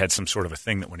think he had some sort of a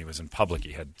thing that when he was in public,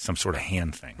 he had some sort of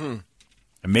hand thing.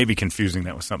 I may be confusing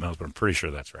that with something else, but I'm pretty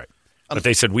sure that's right. But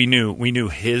they said we knew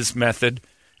his method,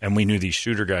 and we knew these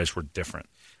shooter guys were different.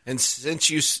 And since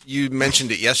you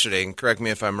mentioned it yesterday, and correct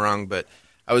me if I'm wrong, but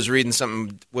I was reading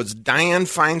something. Was Dianne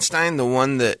Feinstein the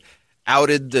one that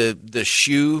outed the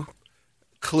shoe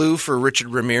clue for Richard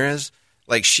Ramirez?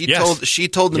 Like she told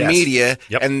the media,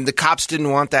 and the cops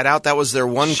didn't want that out. That was their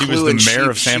one clue. She was the mayor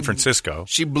of San Francisco.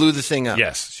 She blew the thing up.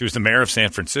 Yes, she was the mayor of San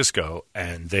Francisco,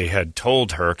 and they had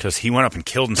told her because he went up and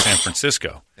killed in San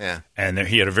Francisco. Yeah, and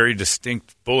he had a very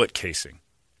distinct bullet casing,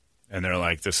 and they're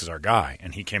like, "This is our guy,"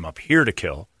 and he came up here to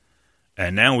kill,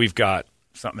 and now we've got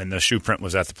something. And the shoe print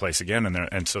was at the place again,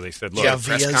 and so they said, "Look,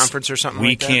 press conference or something.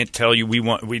 We can't tell you.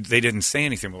 They didn't say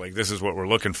anything. But like, this is what we're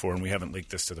looking for, and we haven't leaked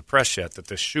this to the press yet. That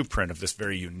this shoe print of this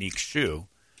very unique shoe,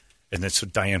 and that's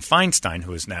Dianne Feinstein,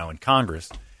 who is now in Congress,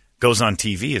 goes on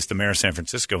TV as the mayor of San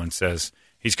Francisco and says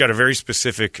he's got a very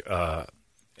specific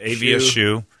Avius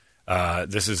shoe.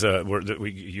 This is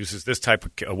we uses this type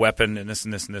of a weapon and this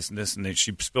and this and this and this, and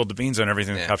she spilled the beans on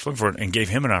everything the cops looking for, and gave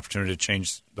him an opportunity to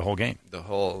change the whole game. The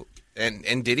whole. And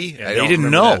did he? Yeah, they didn't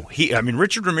know.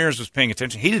 Richard Ramirez was paying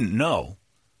attention. He didn't know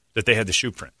that they had the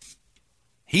shoe print.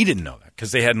 He didn't know that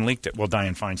because they hadn't leaked it. Well,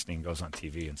 Dianne Feinstein goes on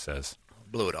TV and says,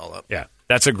 "Blew it all up." Yeah,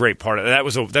 that's a great part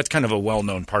of that's kind of a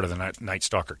well-known part of the Night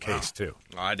Stalker case too.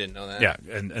 Oh, I didn't know that. Yeah,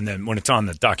 and then when it's on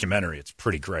the documentary, it's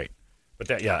pretty great. But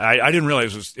I didn't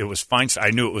realize it was Feinstein. I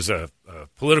knew it was a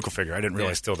political figure. I didn't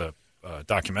realize till the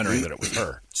documentary that it was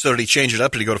her. So did he change it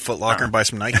up? Did he go to Foot Locker and buy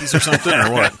some Nikes or something,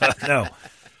 or what? No.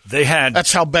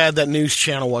 That's how bad that news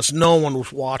channel was. No one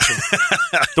was watching.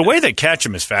 The way they catch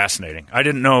him is fascinating. I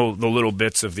didn't know the little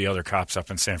bits of the other cops up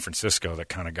in San Francisco that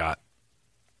kind of got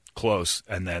close.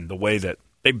 And then the way that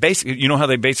they basically, how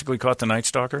they basically caught the Night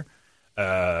Stalker?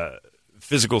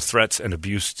 Physical threats and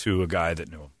abuse to a guy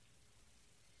that knew him.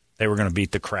 They were going to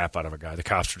beat the crap out of a guy. The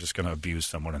cops were just going to abuse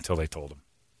someone until they told him.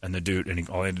 And the dude,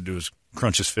 all he had to do was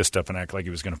crunch his fist up and act like he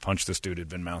was going to punch this dude who'd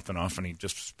been mouthing off, and he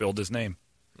just spilled his name.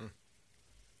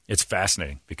 It's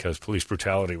fascinating because police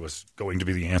brutality was going to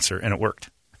be the answer, and it worked.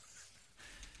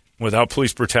 Without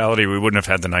police brutality, we wouldn't have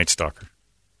had the Night Stalker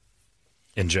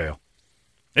in jail.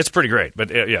 It's pretty great, but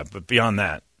but beyond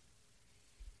that,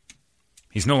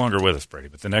 he's no longer with us, Brady.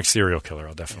 But the next serial killer,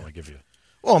 I'll definitely give you.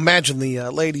 Well, imagine the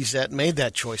ladies that made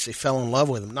that choice. They fell in love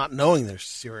with him, not knowing there's a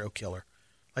serial killer,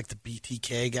 like the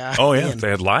BTK guy. Oh, yeah, they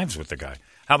had lives with the guy.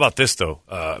 How about this, though?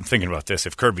 I'm thinking about this.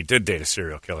 If Kirby did date a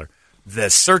serial killer,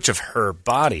 the search of her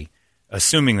body,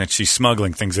 assuming that she's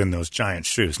smuggling things in those giant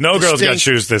shoes. No girl's got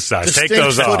shoes this size. Take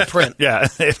those off. Yeah,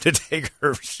 they have to take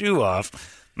her shoe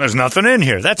off. There's nothing in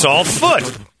here. That's all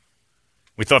foot.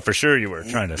 We thought for sure you were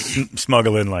trying to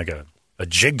smuggle in like a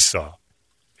jigsaw,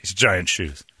 these giant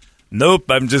shoes.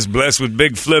 Nope, I'm just blessed with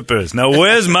big flippers. Now,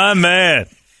 where's my man?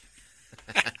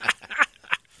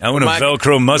 I want to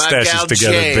Velcro mustaches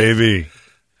together, baby.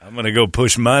 I'm going to go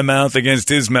push my mouth against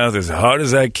his mouth as hard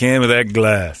as I can with that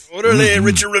glass. What are they,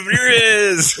 Richard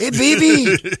Ramirez? Hey,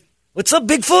 baby. What's up,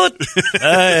 Bigfoot?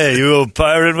 Hey, you old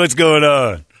pirate, what's going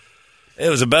on? I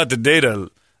was about to date a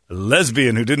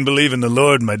lesbian who didn't believe in the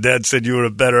Lord. My dad said you were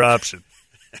a better option.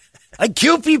 I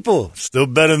kill people. Still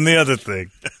better than the other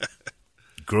thing.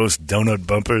 Gross donut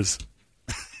bumpers.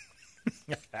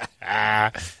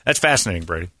 That's fascinating,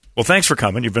 Brady. Well, thanks for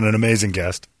coming. You've been an amazing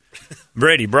guest.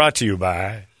 Brady, brought to you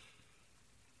by...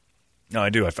 No, I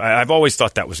do. I've always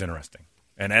thought that was interesting.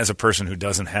 And as a person who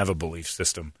doesn't have a belief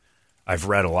system, I've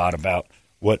read a lot about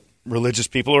what religious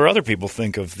people or other people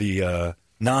think of the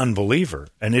non-believer.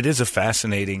 And it is a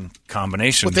fascinating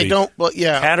combination. But they don't... Well,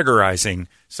 yeah. Categorizing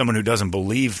someone who doesn't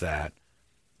believe that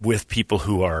with people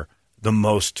who are the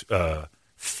most...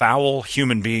 foul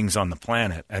human beings on the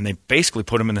planet, and they basically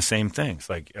put them in the same things,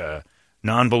 like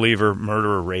non-believer,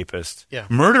 murderer, rapist. Yeah.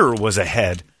 Murderer was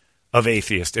ahead of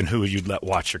atheist in who you'd let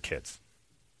watch your kids.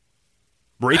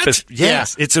 Rapist,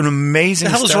 yes. It's an amazing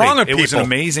study. What the hell is wrong with people? It was an people?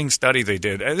 amazing study they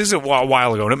did. This is a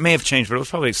while ago, and it may have changed, but it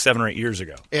was probably 7 or 8 years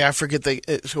ago. Yeah, I forget.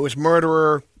 So it was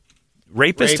murderer.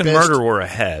 Rapist and murderer were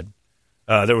ahead.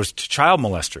 There was child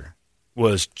molester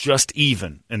was just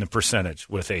even in the percentage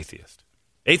with atheist.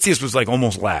 Atheist was like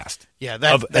almost last. Yeah,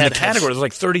 and the category was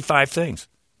like 35 things.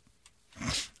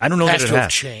 I don't know that it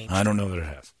has. Changed. I don't know that it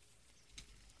has.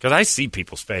 Because I see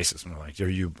people's faces and they're like,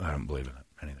 I don't believe in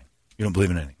anything. You don't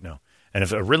believe in anything. No. And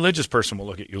if a religious person will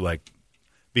look at you like,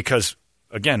 because,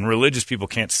 again, religious people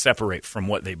can't separate from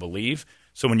what they believe.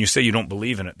 So when you say you don't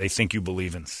believe in it, they think you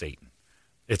believe in Satan.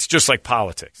 It's just like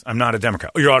politics. I'm not a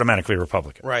Democrat. You're automatically a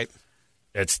Republican. Right.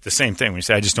 It's the same thing when you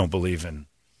say, I just don't believe in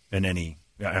any...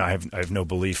 I have no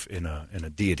belief in a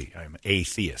deity. I'm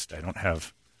atheist. I don't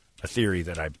have a theory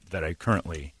that I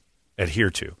currently adhere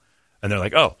to. And they're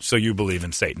like, oh, so you believe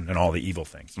in Satan and all the evil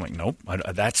things. I'm like, nope,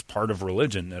 that's part of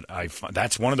religion.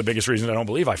 That's one of the biggest reasons I don't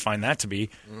believe. I find that to be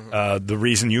the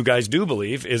reason you guys do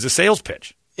believe is a sales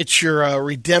pitch. It's your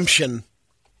redemption,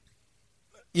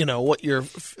 what you're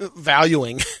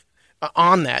valuing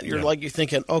on that. You're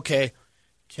thinking, okay,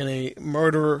 can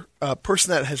a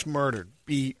person that has murdered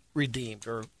be redeemed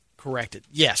or corrected?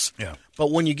 Yes. Yeah.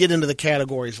 But when you get into the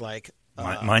categories like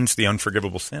mine's the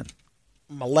unforgivable sin.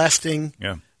 Molesting,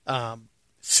 Yeah.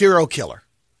 Serial killer.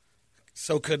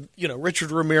 So could,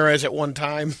 Richard Ramirez at one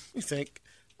time, you think,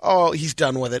 oh, he's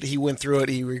done with it. He went through it.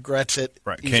 He regrets it.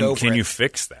 Right. He's over Can it. you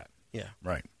fix that? Yeah.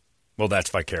 Right. Well, that's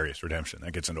vicarious redemption.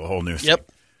 That gets into a whole new thing.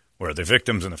 Yep. Where the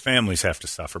victims and the families have to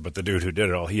suffer, but the dude who did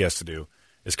it, all he has to do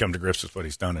is come to grips with what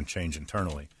he's done and change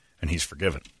internally, and he's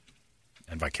forgiven.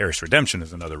 And vicarious redemption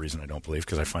is another reason I don't believe,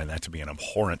 because I find that to be an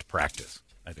abhorrent practice.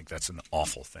 I think that's an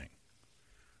awful thing.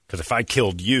 Because if I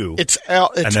killed you, it's and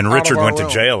then out Richard of our went to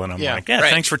realm. jail, and I'm Yeah. like, yeah,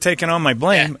 Right. thanks for taking on my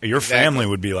blame. Yeah, Your exactly. family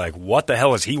would be like, what the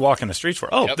hell is he walking the streets for?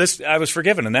 Oh, Yep. I was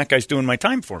forgiven, and that guy's doing my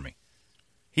time for me.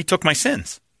 He took my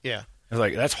sins. Yeah. I was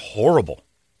like, that's horrible.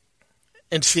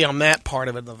 And see, on that part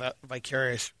of it, the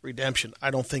vicarious redemption,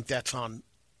 I don't think that's on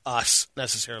us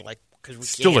necessarily, because we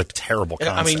Still a can't. terrible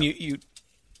concept. I mean,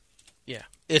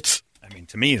 it's I mean,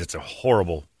 to me, that's a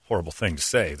horrible, horrible thing to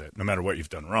say, that no matter what you've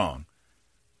done wrong,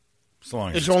 as long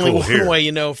as there's it's only cool one here. way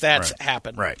you know if that's Right.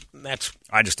 happened. Right. And that's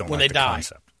I just don't when like they the die.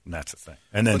 concept. And that's the thing.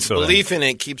 And then But so belief in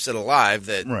it keeps it alive.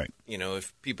 That Right.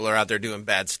 if people are out there doing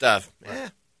bad stuff,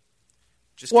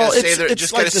 just Well, gotta say it's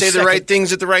just like gotta the say the second- right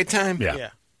things at the right time. yeah. Yeah.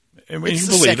 I mean, It's you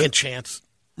the believe second it. chance.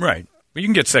 Right. But you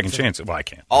can get second chances. Well, I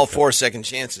can't. All 4 second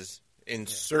chances in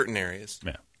certain areas.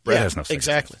 Yeah. Brett Yeah, has no second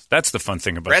exactly. chances. That's the fun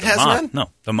thing about Brett the has mob. none?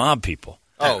 No, the mob people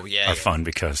Oh yeah, are fun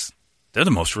because they're the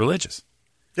most religious.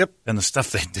 Yep. And the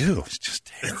stuff they do is just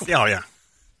terrible. Oh, yeah.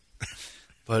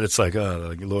 But it's like,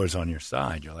 oh, the Lord's on your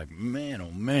side. You're like, man,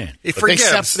 oh, man. He But they,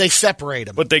 forgives. they separate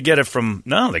them. But they get it from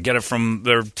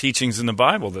their teachings in the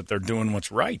Bible that they're doing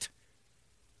what's right.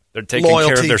 They're taking care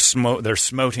Loyalty. of their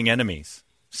smoting enemies,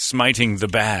 smiting the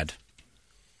bad.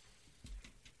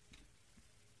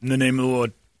 In the name of the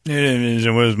Lord.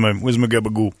 Where's my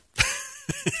gabagoo?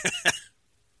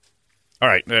 All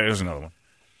right, there's another one.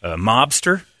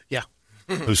 Mobster, Yeah.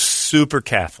 who's super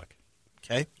Catholic.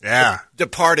 Okay. Yeah.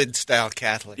 departed style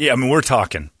Catholic. Yeah, I mean, we're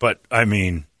talking, but I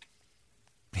mean,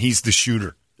 he's the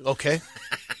shooter. Okay.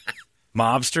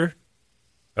 Mobster,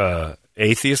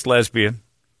 atheist lesbian,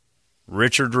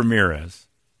 Richard Ramirez,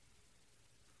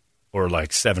 or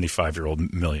like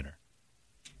 75-year-old millionaire.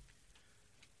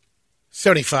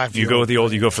 75. You go with the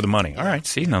old. You go for the money. All right.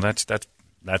 See, no, that's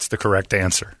the correct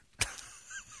answer.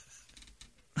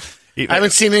 I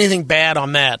haven't seen anything bad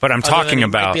on that. But I'm other talking than he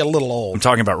about. might be a little old. I'm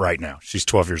talking about right now. She's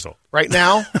 12 years old. Right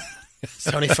now,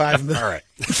 75 million. All right.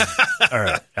 All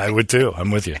right. I would too. I'm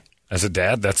with you. As a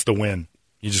dad, that's the win.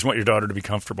 You just want your daughter to be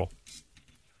comfortable.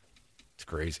 It's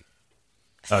crazy.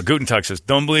 Gutentag says,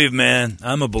 "Don't believe, man.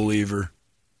 I'm a believer.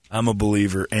 I'm a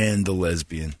believer and the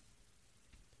lesbian.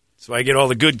 So I get all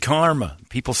the good karma.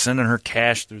 People sending her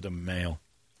cash through the mail.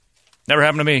 Never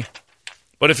happened to me.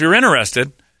 But if you're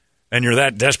interested and you're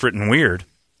that desperate and weird,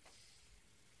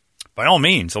 by all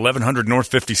means, 1100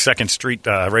 North 52nd Street,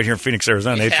 right here in Phoenix,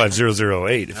 Arizona,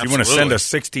 85008. If you want to send us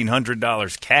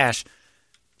 $1,600 cash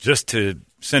just to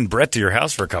send Brett to your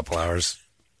house for a couple hours,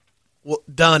 Well,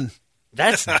 done.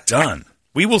 that's done.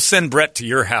 We will send Brett to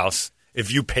your house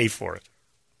if you pay for it.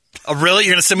 Oh, really?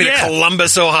 You're going to send me Yeah. to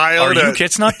Columbus, Ohio? Are to, you?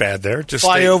 It's not bad there. Just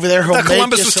Fly stay over there. I He'll thought make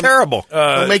Columbus you was some- terrible.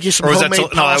 He'll make you some or was that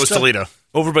homemade no, that was pasta. Toledo.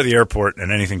 over by the airport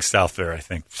and anything south there, I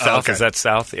think. South, okay. is that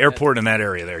south? The airport in that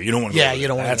area there. You don't want to go Yeah, over you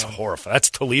don't there. wanna That's go. horrifying. That's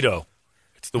Toledo.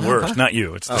 It's the worst. Not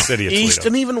you. It's the city of East Toledo.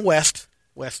 and even west.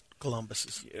 West Columbus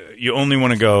is. You only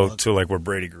want to go to like where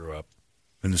Brady grew up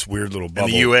in this weird little bubble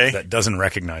UA? that doesn't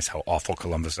recognize how awful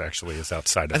Columbus actually is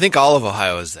outside of I think all of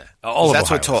Ohio is that. All of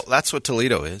that's Ohio is. that's what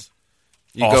Toledo is.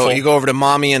 You Awful. go over to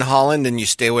Mommy in Holland and you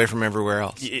stay away from everywhere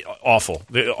else. awful.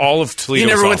 All of Toledo. You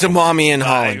never went to Mommy in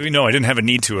Holland. No, I didn't have a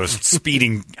need to. I was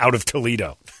speeding out of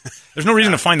Toledo. There's no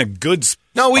reason to find the good spot.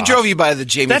 No, we drove you by the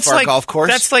Jamie Farr like golf course.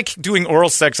 That's like doing oral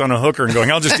sex on a hooker and going,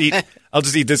 I'll just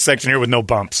eat this section here with no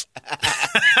bumps.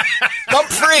 bump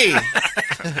free.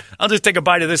 I'll just take a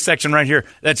bite of this section right here.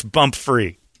 That's bump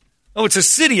free. Oh, it's a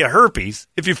city of herpes.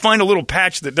 If you find a little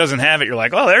patch that doesn't have it, you're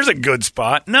like, oh, there's a good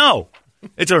spot. No,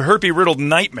 it's a herpes-riddled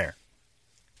nightmare.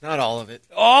 Not all of it.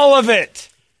 All of it.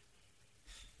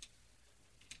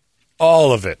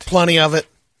 All of it. Plenty of it.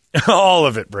 All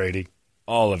of it, Brady.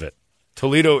 All of it.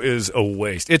 Toledo is a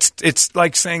waste. It's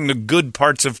like saying the good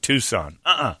parts of Tucson.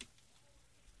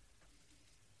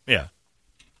 Yeah.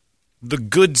 the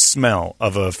good smell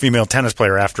of a female tennis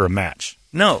player after a match.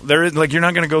 No, there is like you're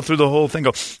not going to go through the whole thing.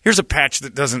 Go, here's a patch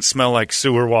that doesn't smell like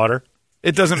sewer water.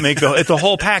 It doesn't make the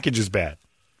whole package is bad.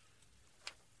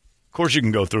 Of course, you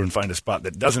can go through and find a spot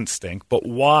that doesn't stink, but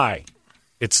why?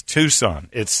 It's Tucson.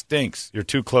 It stinks. You're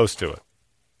too close to it.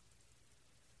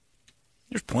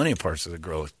 There's plenty of parts of the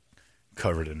girl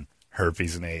covered in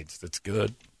herpes and AIDS. That's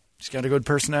good. She's got a good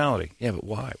personality. Yeah, but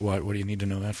why? What do you need to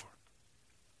know that for?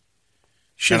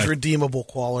 She has redeemable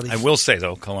qualities. I will say,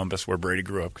 though, Columbus, where Brady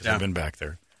grew up, because I've been back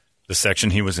there, the section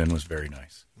he was in was very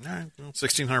nice. All right, well,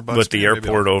 $1,600. But the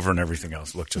airport over and everything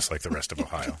else looked just like the rest of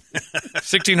Ohio.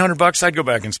 $1,600, I'd go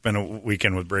back and spend a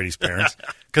weekend with Brady's parents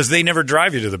because they never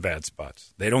drive you to the bad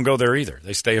spots. They don't go there either.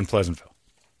 They stay in Pleasantville.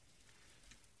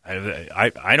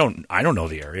 I don't know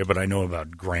the area, but I know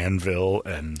about Granville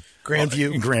and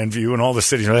Grandview and all the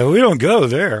cities. We don't go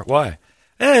there. Why?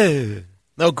 Hey,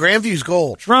 no, Grandview's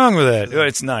gold. What's wrong with that?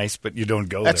 It's nice, but you don't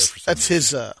go there. That's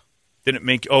his. Didn't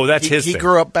make. Oh, that's his. He thing.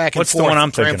 grew up back and What's forth. the one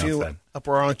I'm thinking Grandview, of then?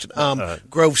 Upper Arlington,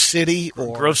 Grove City,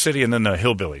 or Grove City, and then the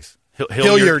Hillbillies.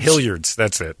 Hilliards.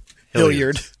 That's it.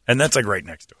 Hilliard, and that's like right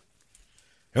next to it.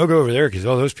 Don't go over there because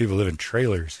all those people live in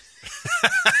trailers.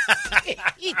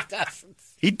 He doesn't.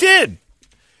 He did.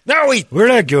 No, we're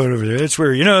not going over there. That's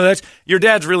where that's your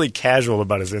dad's really casual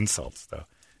about his insults, though.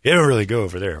 You don't really go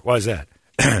over there. Why is that?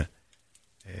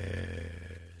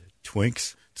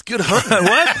 Twinks. It's good hunting.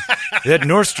 What? That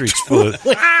North Street's full of...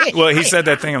 Well, he said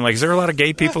that thing. I'm like, is there a lot of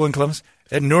gay people in Columbus?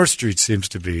 That North Street seems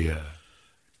to be...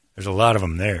 there's a lot of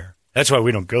them there. That's why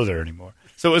we don't go there anymore.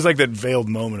 So it was like that veiled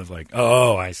moment of like,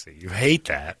 oh, I see. You hate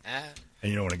that.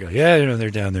 And you don't want to go, yeah, they're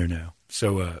down there now.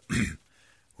 So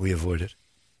we avoid it.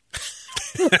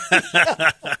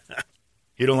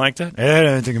 You don't like that? I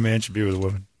don't think a man should be with a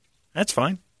woman. That's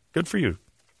fine. Good for you.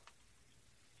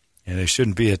 And they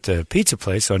shouldn't be at the pizza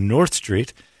place on North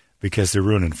Street because they're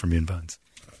ruining for me and buns.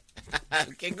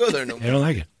 Can't go there no more. I don't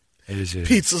like it.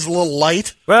 Pizza's a little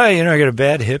light. Well, I got a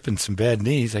bad hip and some bad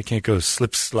knees. I can't go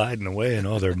sliding away in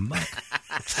all their muck.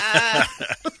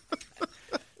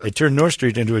 They turned North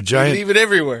Street into a giant... You leave it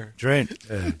everywhere. Giant,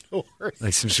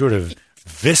 like some sort of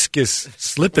viscous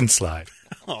slip and slide.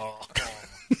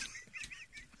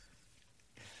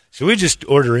 So we just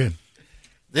order in.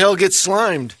 They all get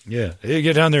slimed. Yeah. You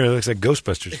get down there, it looks like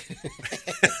Ghostbusters.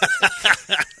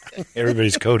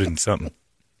 Everybody's coated in something.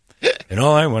 And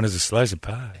all I want is a slice of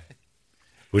pie,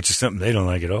 which is something they don't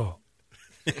like at all.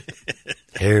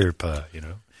 Hair pie,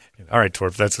 All right,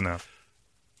 Torp, that's enough.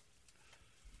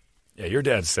 Yeah, your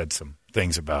dad said some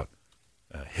things about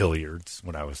Hilliards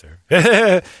when I was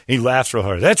there. He laughs real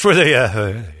hard. That's where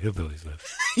the hillbillies live.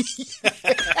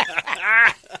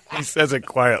 He says it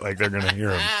quiet like they're going to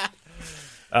hear him.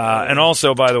 And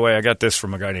also, by the way, I got this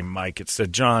from a guy named Mike. It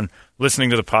said, John, listening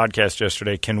to the podcast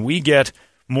yesterday, can we get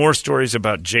more stories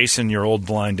about Jason, your old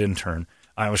blind intern?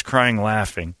 I was crying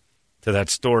laughing to that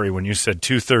story when you said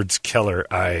 2/3 Keller.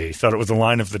 I thought it was the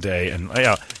line of the day. And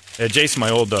Jason, my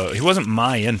old, he wasn't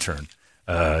my intern.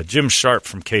 Jim Sharp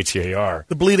from KTAR.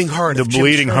 The bleeding heart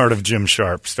of Jim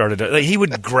Sharp started. He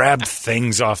would grab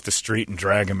things off the street and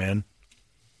drag them in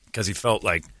because he felt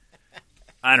like,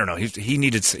 I don't know, he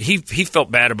needed. He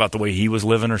felt bad about the way he was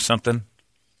living or something.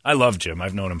 I love Jim.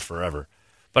 I've known him forever.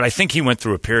 But I think he went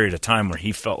through a period of time where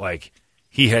he felt like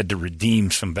he had to redeem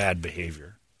some bad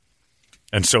behavior.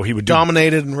 And so he would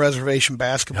dominated in reservation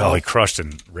basketball. Oh, he crushed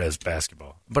in res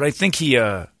basketball. But I think he, he's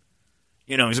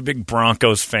a big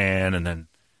Broncos fan, and then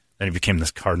he became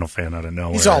this Cardinal fan out of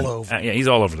nowhere. He's all over. He's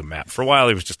all over the map. For a while,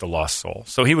 he was just a lost soul.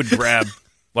 So he would grab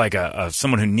like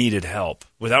someone who needed help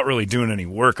without really doing any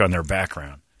work on their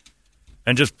background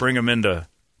and just bring them into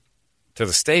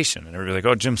the station. And everybody like,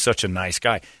 oh, Jim's such a nice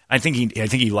guy. I think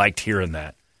he liked hearing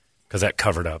that because that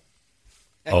covered up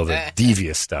all the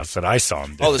devious stuff that I saw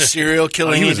him do. All the serial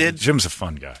killing he did? Jim's a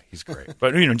fun guy. He's great.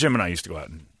 But, Jim and I used to go out,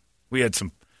 and we had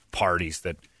some parties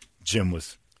that Jim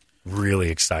was really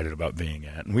excited about being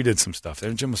at. And we did some stuff there,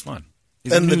 and Jim was fun.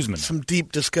 He's a newsman. Some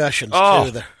deep discussions,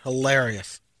 too. They're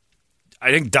hilarious. I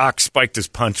think Doc spiked his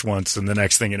punch once, and the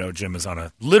next thing you know, Jim is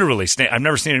on literally stand. I've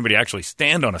never seen anybody actually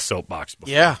stand on a soapbox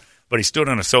before. Yeah. But he stood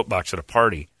on a soapbox at a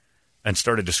party and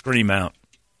started to scream out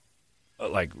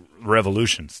like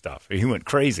revolution stuff. He went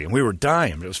crazy, and we were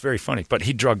dying. It was very funny. But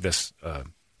he drugged this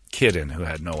kid in who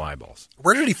had no eyeballs.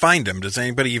 Where did he find him? Does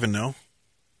anybody even know?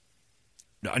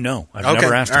 No, I've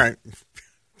never asked him. All right.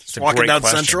 Just walking down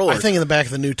question. Central? I think in the back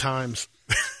of the New Times.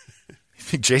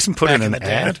 You think Jason put in an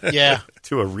ad? Yeah.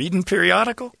 To a reading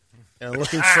periodical? Yeah,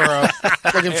 looking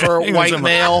for a white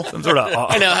male. Some sort of,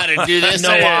 I know how to do this.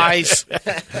 No eyes.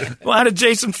 Well, how did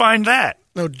Jason find that?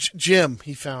 No, Jim,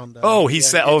 he found. He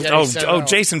said,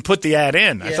 Jason put the ad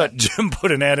in. I thought Jim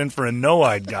put an ad in for a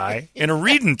no-eyed guy in a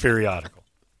reading periodical.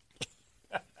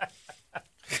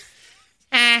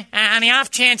 On the off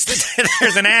chance that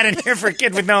there's an ad in here for a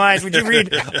kid with no eyes, would you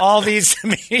read all these to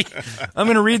me? I'm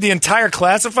going to read the entire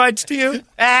classifieds to you?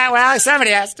 Well,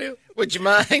 somebody has to. Would you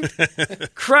mind?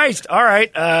 Christ. All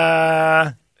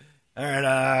right.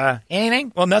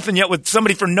 Anything? Well, nothing yet with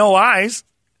somebody for no eyes.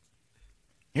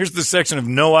 Here's the section of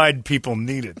no-eyed people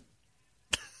needed.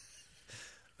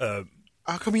 How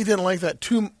come you didn't like that?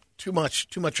 Too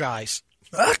much eyes.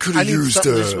 I could have used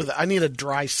I need a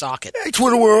dry socket. Hey,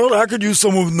 Twitter world, I could use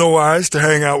someone with no eyes to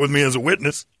hang out with me as a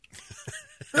witness.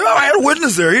 I had a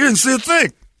witness there. He didn't see a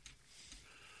thing.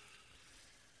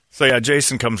 So, yeah,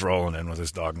 Jason comes rolling in with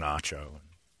his dog Nacho.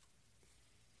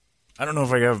 I don't know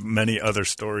if I have many other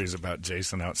stories about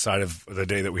Jason outside of the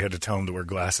day that we had to tell him to wear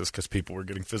glasses because people were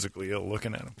getting physically ill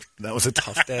looking at him. That was a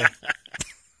tough day.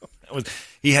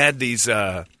 He had these...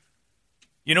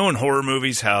 You know in horror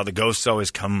movies how the ghosts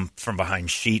always come from behind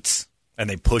sheets and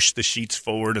they push the sheets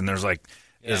forward and there's like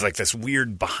this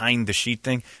weird behind the sheet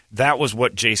thing? That was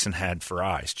what Jason had for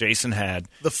eyes. Jason had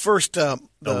the first the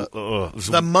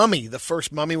mummy, the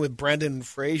first mummy with Brendan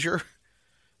Fraser.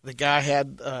 The guy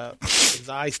had his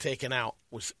eyes taken out.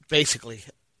 Was basically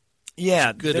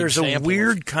there's a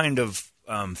weird kind of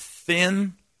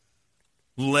thin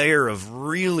layer of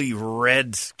really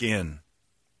red skin.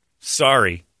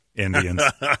 Sorry. Indians.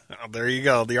 There you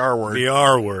go, the R word. The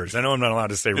R words. I know I'm not allowed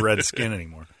to say red skin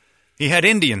anymore. He had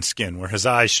Indian skin where his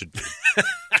eyes should be.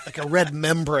 Like a red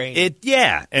membrane.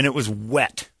 And it was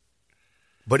wet.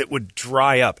 But it would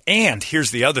dry up. And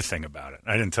here's the other thing about it.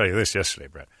 I didn't tell you this yesterday,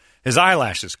 Brett. His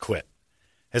eyelashes quit.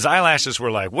 His eyelashes were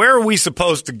like, where are we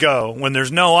supposed to go when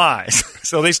there's no eyes?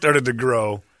 So they started to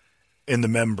grow in the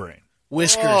membrane.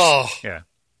 Whiskers. Oh. Yeah.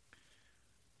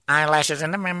 Eyelashes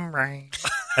in the membrane.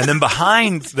 And then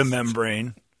behind the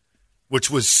membrane,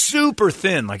 which was super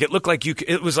thin, like it looked like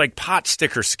it was like pot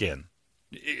sticker skin,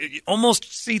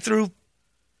 almost see-through.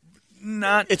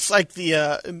 Not. It's like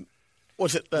the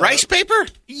was it rice paper?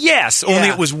 Yes, only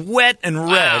it was wet and red.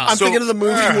 Wow. I'm thinking of the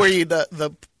movie where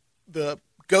the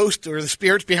ghost or the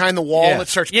spirit's behind the wall and it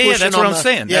starts pushing. Yeah, that's what I'm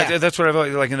saying. Yeah. That's what I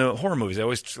like in the horror movies. They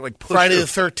always like push. Friday the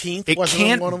 13th. It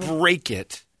can't break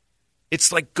it.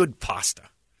 It's like good pasta.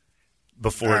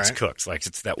 Before it's cooked, like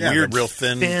it's that weird, real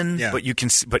thin, but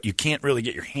you can't really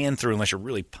get your hand through unless you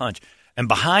really punch. And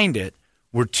behind it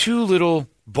were two little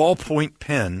ballpoint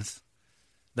pens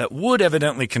that would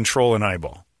evidently control an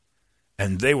eyeball,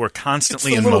 and they were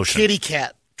constantly in motion. It's the little kitty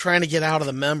cat trying to get out of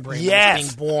the membrane.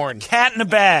 Yes, being born. Cat in a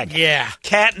bag. Yeah,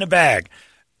 cat in a bag.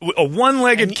 A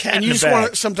one-legged cat in a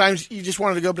bag. Sometimes you just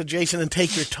wanted to go up to Jason and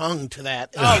take your tongue to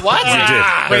that. Oh, what? You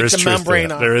did. Break the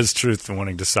membrane off. There is truth to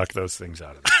wanting to suck those things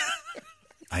out of it.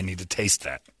 I need to taste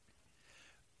that.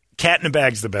 Cat in a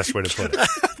bag's the best way to put it.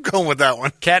 I'm going with that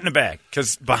one. Cat in a bag.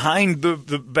 Because behind the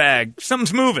bag,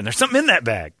 something's moving. There's something in that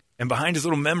bag. And behind his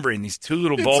little membrane, these two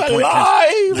little ballpoint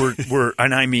pens were,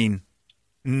 and I mean,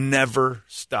 never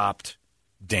stopped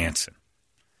dancing.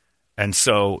 And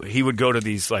so he would go to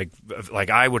these, like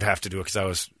I would have to do it because I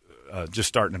was just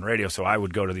starting in radio. So I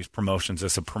would go to these promotions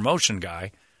as a promotion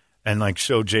guy. And like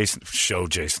show Jason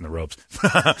the ropes.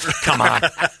 Come on.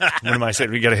 What am I saying?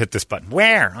 We got to hit this button.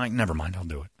 Where? Like, never mind. I'll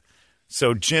do it.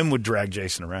 So Jim would drag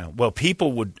Jason around. Well,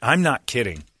 people would, I'm not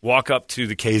kidding, walk up to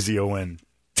the KZON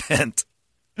tent.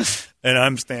 And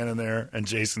I'm standing there and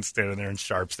Jason's standing there and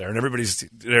Sharp's there. And everybody's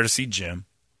there to see Jim.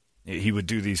 He would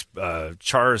do these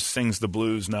Charles Sings the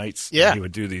Blues nights. Yeah. He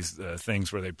would do these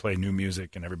things where they play new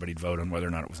music and everybody'd vote on whether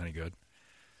or not it was any good.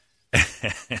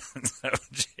 And so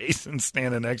Jason's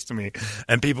standing next to me,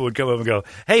 and people would come up and go,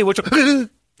 "Hey, what's?" And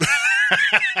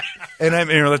I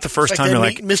mean, that's the first time you're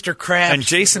like, Mr. Krabs. And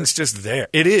Jason's just there.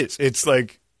 It is. It's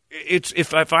like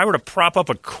if I were to prop up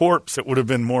a corpse, it would have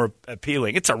been more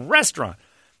appealing. It's a restaurant,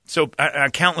 so a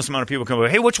countless amount of people come over.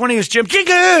 Hey, which one of you is Jim?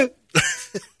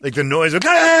 Like the noise.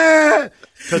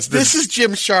 This is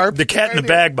Jim Sharp. The cat in the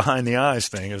bag behind the eyes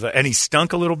thing. And he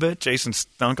stunk a little bit. Jason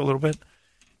stunk a little bit.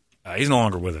 He's no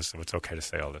longer with us, so it's okay to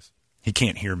say all this. He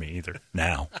can't hear me either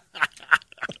now.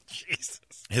 Jesus.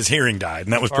 His hearing died,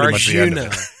 and that was pretty much the end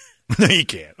of it. No, he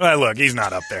can't. Well, look, he's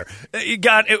not up there.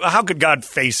 How could God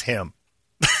face him?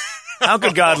 How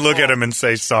could God look at him and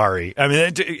say sorry? I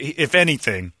mean, if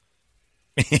anything,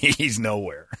 he's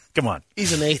nowhere. Come on.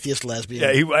 He's an atheist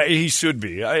lesbian. Yeah, he should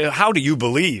be. How do you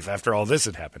believe after all this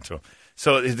had happened to him?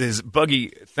 So these buggy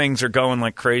things are going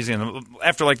like crazy. And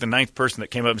after like the 9th person that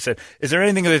came up and said, is there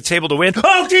anything at the table to win?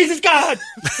 Oh, Jesus God!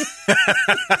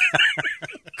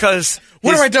 Because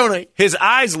What do I donate? His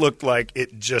eyes looked like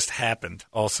it just happened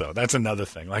also. That's another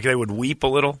thing. Like they would weep a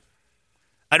little.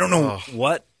 I don't know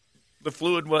what the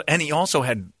fluid was. And he also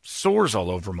had sores all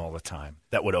over him all the time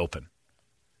that would open.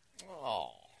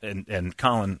 And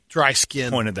Colin Dry skin.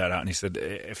 pointed that out, and he said,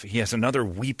 if he has another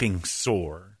weeping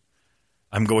sore,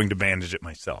 I'm going to bandage it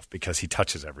myself because he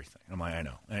touches everything. I'm like, I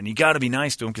know. And you got to be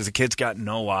nice to him because the kid's got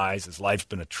no eyes. His life's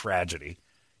been a tragedy.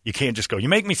 You can't just go, you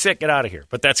make me sick, get out of here.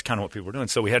 But that's kind of what people were doing.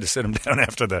 So we had to sit him down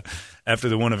after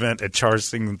the one event at Char's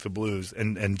Singing the Blues.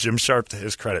 And Jim Sharp, to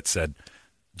his credit, said,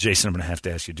 Jason, I'm going to have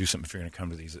to ask you to do something if you're going to come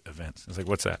to these events. I was like,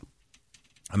 what's that?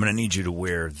 I'm going to need you to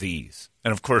wear these.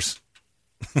 And, of course,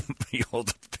 he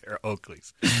holds up a pair of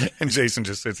Oakleys. And Jason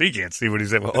just says, he can't see what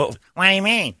he's saying. Well, oh, What do you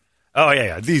mean? oh,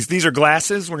 yeah. These are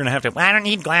glasses. We're going to have to. Well, I don't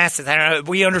need glasses.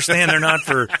 We understand they're not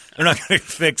going to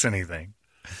fix anything.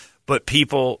 But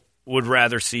people would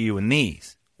rather see you in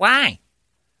these. Why?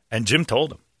 And Jim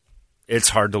told him, it's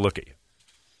hard to look at you.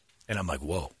 And I'm like,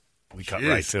 whoa. We cut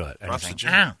right to it. And Props he's to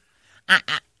like, Jim.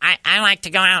 I like to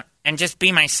go out and just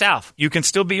be myself. you can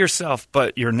still be yourself,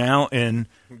 but you're now in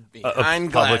a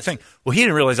Behind public glasses. thing. Well, he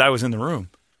didn't realize I was in the room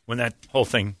when that whole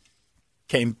thing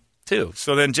came to.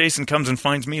 So then Jason comes and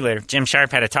finds me later. Jim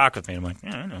Sharp had a talk with me. I'm like,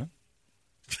 yeah, I know.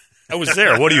 I was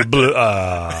there. What are you, blue?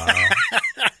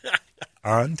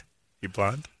 And? You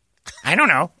blonde? I don't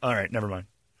know. All right, never mind.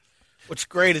 What's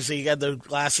great is that you got those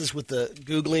glasses with the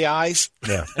googly eyes.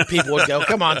 Yeah. And people would go,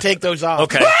 come on, take those off.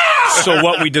 Okay. So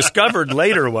what we discovered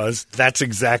later was that's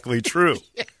exactly true.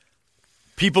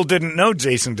 People didn't know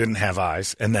Jason didn't have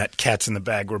eyes and that cats in the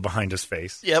bag were behind his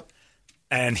face. Yep.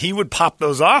 And he would pop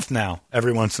those off now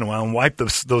every once in a while and wipe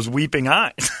those weeping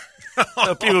eyes.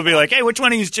 So people would be like, hey, which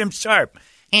one of you is Jim Sharp?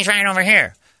 He's right over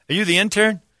here. Are you the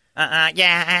intern?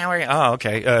 Yeah, we're, Oh,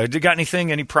 okay. You got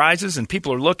anything, any prizes? And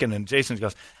people are looking, and Jason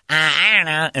goes, I don't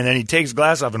know. and then he takes his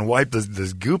glass off and wipe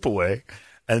this goop away.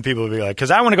 And people would be like,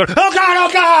 because I want to go, oh,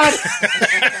 God!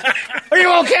 Are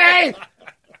you okay?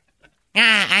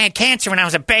 I had cancer when I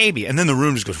was a baby. And then the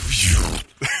room just goes,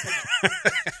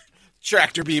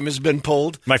 Tractor beam has been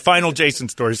pulled. My final Jason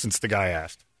story since the guy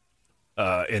asked.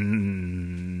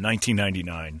 In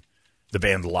 1999, the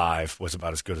band Live was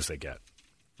about as good as they get.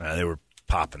 They were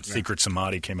popping. Secret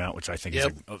Samadhi came out, which I think is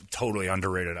a totally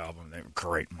underrated album. They were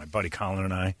great. My buddy Colin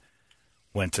and I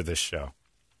went to this show.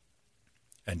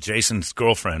 And Jason's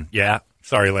girlfriend,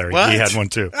 sorry, Larry, he had one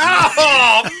too.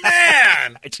 Oh,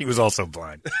 man! She was also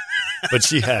blind. But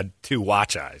she had 2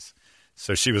 watch eyes.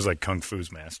 So she was like Kung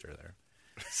Fu's master there.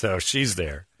 So she's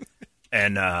there.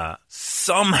 And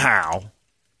somehow,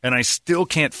 and I still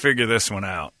can't figure this one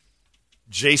out,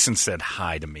 Jason said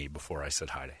hi to me before I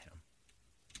said hi to him.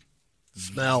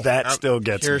 Smell. That still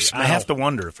gets Pure me. smell. I have to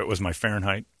wonder if it was my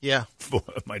Fahrenheit, Yeah.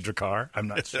 my Drakkar. I'm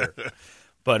not sure.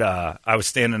 But I was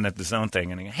standing at the zone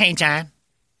thing, and he goes, Hey, John.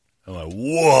 I'm like,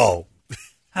 whoa.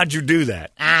 How'd you do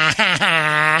that?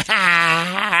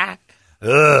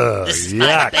 Ugh, This is yuck.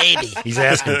 my baby. He's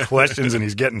asking questions and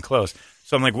he's getting close.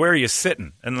 So I'm like, where are you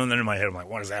sitting? And then in my head, I'm like,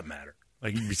 what does that matter?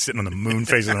 Like, you'd be sitting on the moon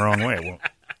facing the wrong way. Well,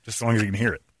 just as long as you can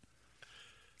hear it.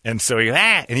 And so he goes,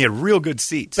 and he had real good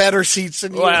seats. Better seats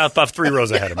than you. Well, about 3 rows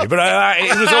ahead of me. But he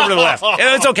was over to the left.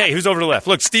 It's okay. He was over to the left.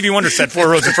 Look, Stevie Wonder sat 4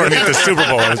 rows in front of me at the Super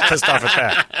Bowl. I was pissed off at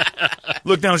that.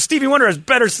 Look, now, Stevie Wonder has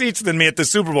better seats than me at the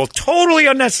Super Bowl. Totally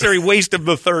unnecessary waste of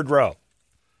the 3rd row.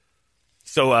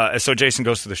 So Jason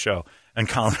goes to the show, and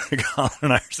Colin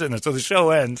and I are sitting there. So the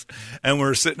show ends, and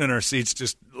we're sitting in our seats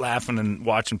just laughing and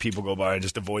watching people go by,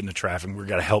 just avoiding the traffic. We've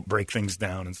got to help break things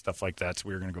down and stuff like that. So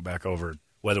we were going to go back over.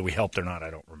 Whether we helped or not, I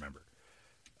don't remember.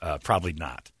 Probably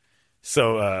not.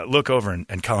 So look over,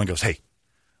 and Colin goes, hey,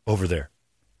 over there.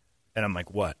 And I'm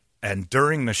like, what? And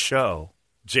during the show,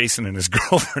 Jason and his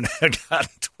girlfriend had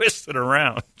gotten twisted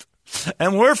around.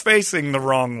 And we're facing the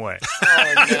wrong way.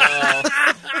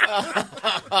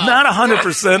 Not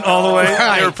 100% all the way.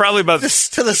 They were probably about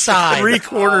Just to the side.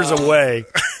 3/4 away,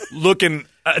 looking,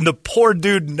 and the poor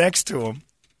dude next to him,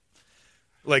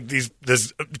 like this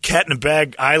cat in a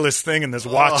bag eyeless thing and this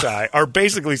watch eye, are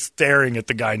basically staring at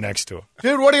the guy next to him.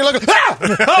 Dude, what are you looking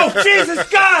Oh, Jesus,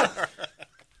 God!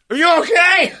 Are you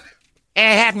okay?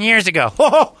 It happened years ago.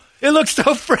 Oh, it looks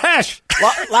so fresh.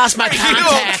 Lost my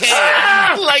contacts.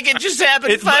 Like it just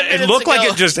happened 5 minutes It looked ago.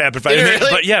 like it just happened. Did it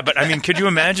really? But I mean, could you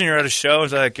imagine you're at a show?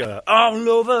 It's like, all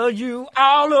over you,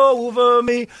 all over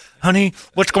me. Honey,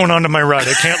 what's going on to my right?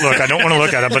 I can't look. I don't want to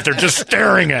look at it, but they're just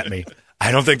staring at me.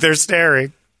 I don't think they're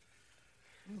staring.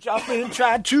 Joplin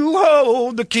tried to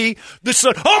hold the key. The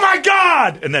sun. Oh my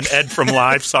God! And then Ed from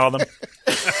Live saw them.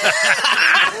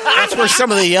 That's where some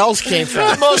of the yells came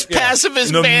from. The most pacifist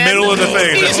In the band middle of the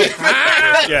movies. thing.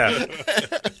 Yeah.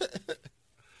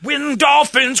 When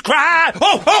dolphins cry.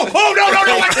 Oh,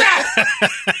 no, like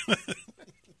that.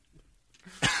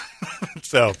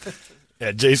 So,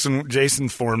 yeah, Jason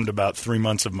formed about 3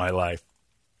 months of my life,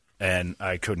 and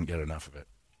I couldn't get enough of it.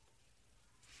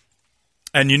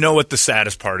 And you know what the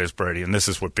saddest part is, Brady, and this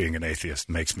is what being an atheist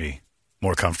makes me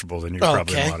more comfortable than you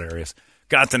probably in a lot of areas.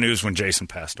 Got the news when Jason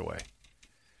passed away.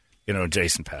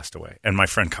 Jason passed away. And my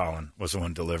friend Colin was the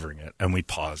one delivering it. And we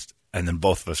paused. And then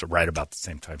both of us, right about the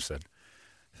same time, said,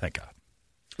 thank God.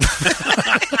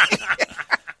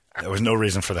 There was no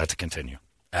reason for that to continue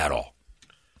at all.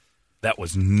 That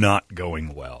was not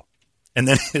going well. And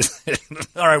then,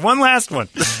 all right, one last one.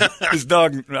 His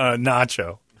dog,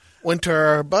 Nacho. Went to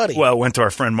our buddy. Well, went to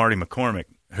our friend Marty McCormick,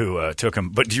 who took him.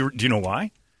 But do you know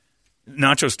why?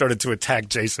 Nacho started to attack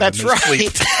Jason That's in his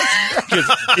sleep.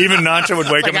 Even Nacho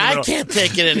would wake up in the middle. I can't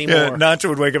take it anymore. Yeah, Nacho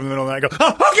would wake up in the middle of the night and go,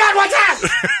 oh God, what's that?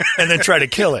 And then try to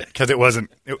kill it because it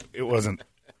wasn't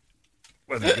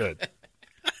good.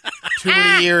 Too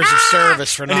many years of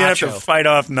service for Nacho. And you have to fight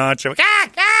off Nacho.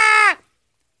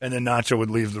 And then Nacho would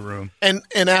leave the room. And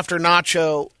after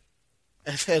Nacho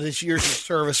has had his years of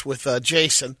service with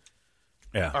Jason,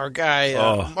 our guy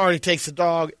Marty takes the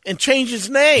dog and changed his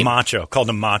name. Macho. Called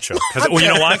him Macho. Well, you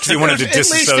know why? Because he wanted to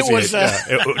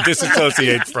disassociate.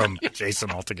 Disassociate from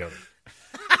Jason altogether.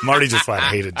 Marty just flat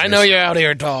hated Jason. I know you're out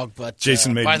here, dog, but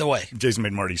Jason by the way. Jason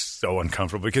made Marty so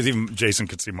uncomfortable because even Jason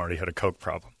could see Marty had a coke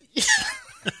problem.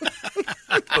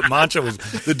 But Macho was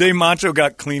the day Macho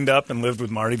got cleaned up and lived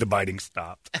with Marty, the biting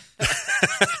stopped.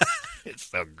 It's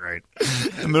so great.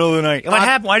 In the middle of the night. What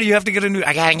happened? Why do you have to get a new?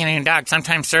 I gotta get a new dog.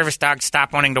 Sometimes service dogs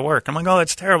stop wanting to work. I'm like, oh,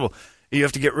 that's terrible. You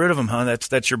have to get rid of him, huh?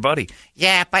 That's your buddy.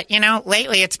 Yeah, but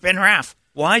lately it's been rough.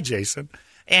 Why, Jason?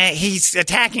 He's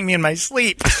attacking me in my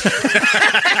sleep. He's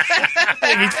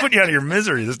putting you out of your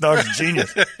misery. This dog's a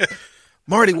genius.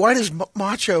 Marty, why does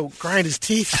Macho grind his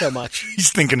teeth so much?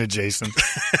 He's thinking of Jason.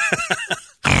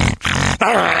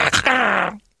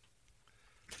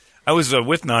 I was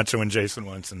with Nacho and Jason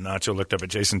once, and Nacho looked up at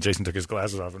Jason. Jason took his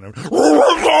glasses off and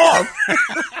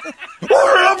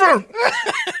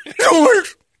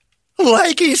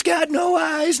like he's got no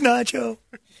eyes, Nacho.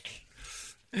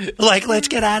 Like, let's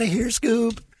get out of here,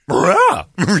 Scoob.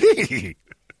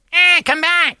 Come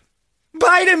back.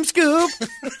 Bite him, Scoob.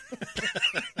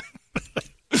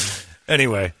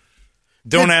 Anyway,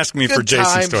 don't ask me for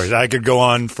Jason stories. I could go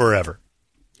on forever.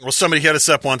 Well, somebody hit us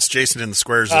up once, Jason in the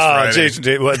Squares this Friday.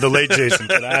 The late Jason.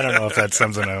 I don't know if that's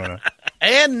something I want to.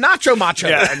 And Nacho Macho.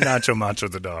 Yeah, Nacho Macho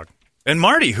the dog. And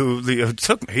Marty, who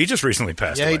took me, he just recently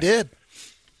passed away. Yeah, he did.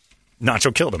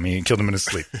 Nacho killed him. He killed him in his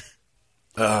sleep.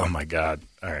 Oh, my God.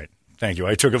 All right. Thank you.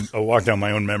 I took a walk down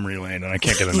my own memory lane, and I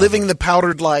can't get enough. Living the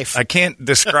powdered life. I can't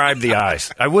describe the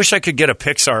eyes. I wish I could get a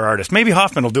Pixar artist. Maybe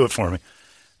Hoffman will do it for me.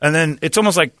 And then it's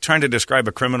almost like trying to describe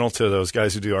a criminal to those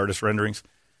guys who do artist renderings.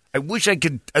 I wish I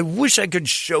could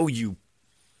show you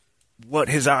what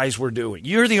his eyes were doing.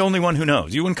 You're the only one who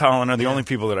knows. You and Colin are the only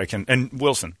people that I can, and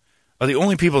Wilson are the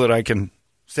only people that I can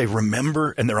say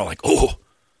remember. And they're all like, oh,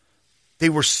 they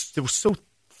were so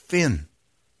thin,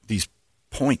 these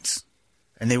points,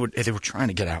 and they were trying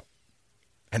to get out,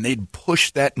 and they'd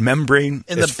push that membrane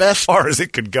as far as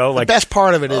it could go. The best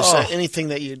part of it is anything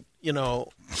that you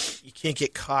can't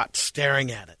get caught staring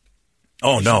at it.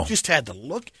 Oh, no. You just had to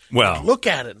look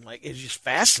at it, and it's just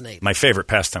fascinating. My favorite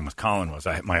pastime with Colin was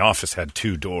my office had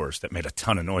two doors that made a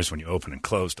ton of noise when you opened and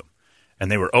closed them.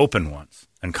 And they were open once.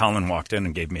 And Colin walked in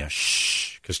and gave me a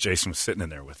shh because Jason was sitting in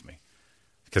there with me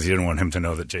because he didn't want him to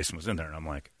know that Jason was in there.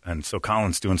 And so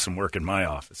Colin's doing some work in my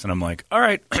office. And I'm like, all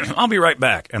right, I'll be right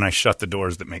back. And I shut the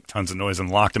doors that make tons of noise and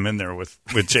locked him in there with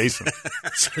Jason.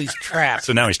 So he's trapped.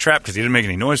 So now he's trapped because he didn't make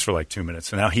any noise for like 2 minutes.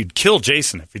 So now he'd kill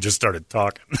Jason if he just started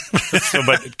talking.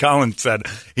 But Colin said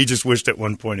he just wished at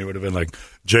one point he would have been like,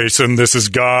 Jason, this is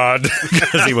God.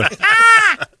 Because he went,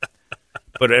 ah!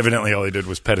 But evidently all he did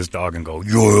was pet his dog and go,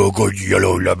 you're a good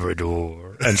yellow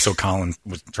Labrador. And so Colin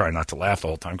was trying not to laugh the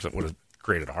whole time because it would have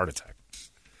created a heart attack.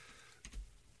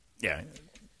 Yeah.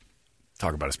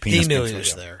 Talk about his penis. He knew he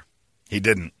was there. He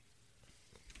didn't.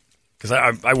 Because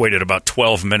I waited about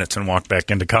 12 minutes and walked back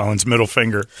into Colin's middle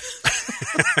finger.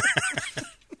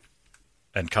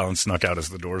 And Colin snuck out as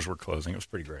the doors were closing. It was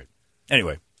pretty great.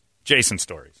 Anyway, Jason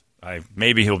stories.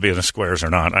 Maybe he'll be in the Squares or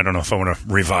not. I don't know if I want to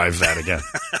revive that again.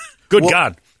 Good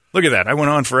God. Look at that. I went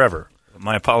on forever.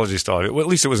 My apologies to all of you. Well, at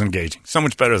least it was engaging. So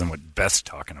much better than what Beth's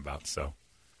talking about. So,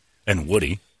 and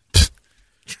Woody.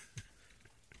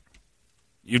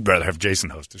 You'd rather have Jason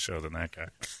host a show than that guy.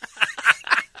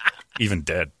 Even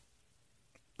dead.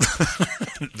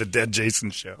 The Dead Jason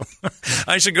show.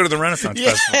 I should go to the Renaissance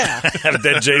Festival. Have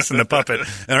Dead Jason the puppet.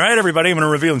 All right, everybody, I'm going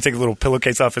to reveal and take a little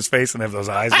pillowcase off his face and have those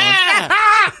eyes on.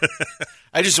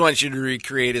 I just want you to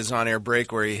recreate his on-air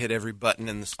break where he hit every button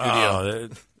in the studio. Oh,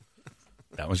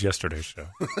 that was yesterday's show.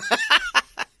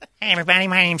 Hey, everybody,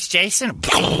 my name's Jason.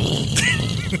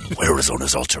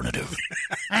 Arizona's alternative.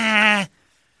 And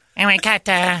we got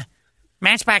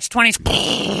Matchbox 20's.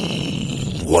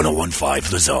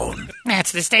 1015 The Zone.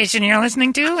 That's the station you're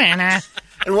listening to, and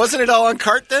And wasn't it all on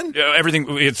cart then? Yeah, everything.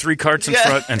 We had 3 carts in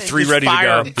front and 3 Just ready to fire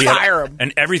go. 'em. We had- Fire 'em.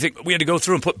 And everything. We had to go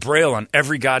through and put Braille on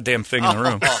every goddamn thing in the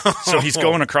room. So he's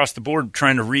going across the board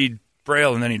trying to read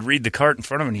Braille, and then he'd read the cart in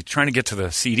front of him, and he's trying to get to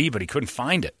the CD, but he couldn't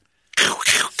find it.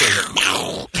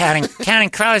 counting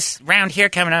crows round here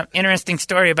coming up. Interesting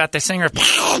story about the singer.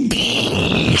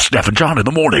 Steph and John in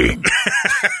the morning.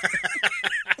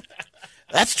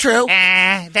 That's true.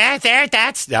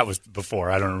 That's That was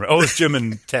before. I don't remember. Oh, it's Jim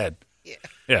and Ted.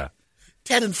 Yeah.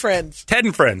 Ted and Friends. Ted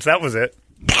and Friends. That was it.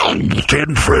 Ted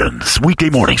and Friends, weekday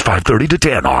mornings 5:30 to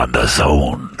 10 on The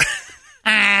Zone.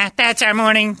 that's our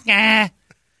morning.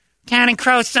 Counting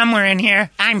crows somewhere in here.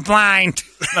 I'm blind.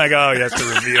 Like, oh, he has to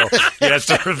reveal. He has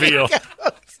to reveal.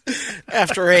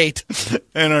 After 8.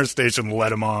 And our station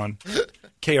let him on.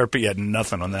 KRP had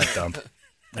nothing on that dump.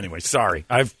 Anyway, sorry.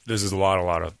 This is a lot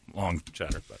of long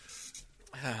chatter, but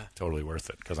totally worth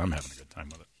it because I'm having a good time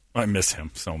with it. I miss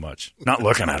him so much. Not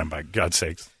looking at him, by God's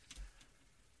sakes.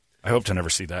 I hope to never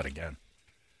see that again.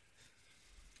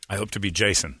 I hope to be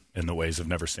Jason in the ways of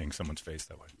never seeing someone's face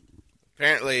that way.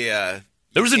 Apparently, there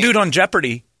was a dude on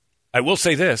Jeopardy, I will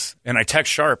say this, and I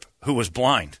text Sharp, who was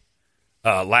blind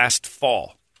last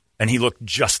fall, and he looked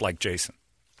just like Jason.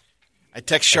 I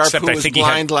text Sharp, Except who I was think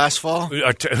blind last fall.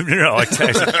 There's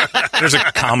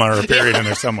a comma or a period in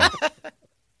there somewhere.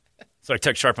 So I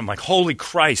text Sharp. I'm like, holy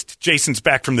Christ, Jason's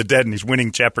back from the dead and he's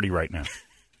winning Jeopardy right now.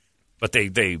 But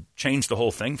they changed the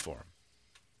whole thing for him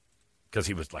because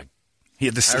he was like, he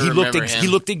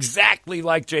looked exactly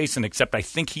like Jason, except I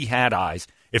think he had eyes.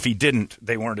 If he didn't,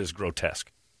 they weren't as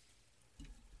grotesque.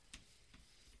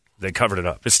 They covered it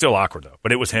up. It's still awkward, though.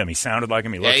 But it was him. He sounded like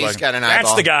him. He looked like him. He's got an eyeball.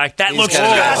 That's the guy. That He's looks got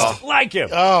an just eyeball. like him.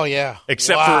 Oh, yeah.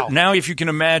 Except Wow. for now, if you can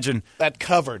imagine. That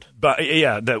covered. But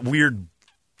yeah, that weird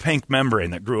pink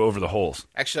membrane that grew over the holes.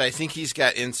 Actually, I think he's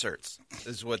got inserts.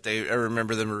 Is what I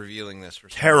remember them revealing this for.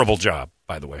 Terrible job,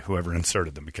 by the way, whoever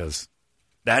inserted them, because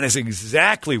that is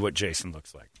exactly what Jason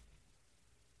looks like.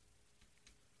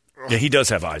 Yeah, he does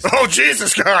have eyes. Oh,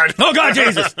 Jesus, God. Oh, God,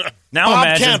 Jesus. Now Bob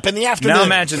imagine, Kemp in the afternoon. Now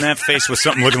imagine that face with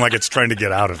something looking like it's trying to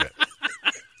get out of it.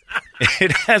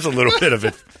 It has a little bit of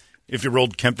it if you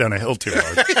rolled Kemp down a hill too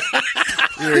hard.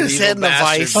 His head in the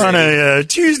vice. On a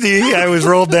Tuesday, I was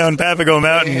rolled down Papago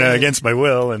Mountain against my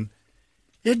will, and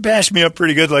it bashed me up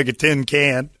pretty good like a tin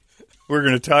can. We're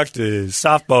going to talk to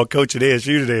softball coach at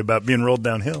ASU today about being rolled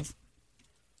down hills.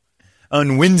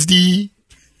 On Wednesday,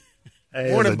 I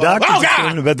have a doctor's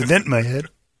appointment about the dent in my head.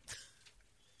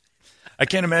 I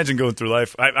can't imagine going through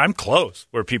life. I'm close,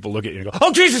 where people look at you and go,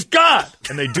 "Oh, Jesus, God!"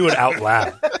 And they do it out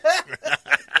loud.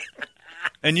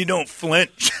 And you don't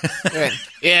flinch.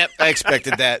 Yeah, I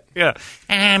expected that. Yeah.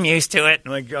 I'm used to it.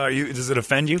 Like, does it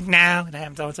offend you? No, it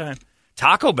happens all the time.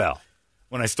 Taco Bell.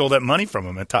 When I stole that money from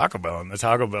him at Taco Bell, and the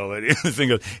Taco Bell lady, the thing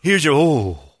goes, here's your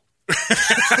order.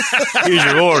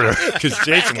 Because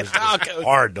Jason was just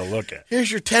hard to look at.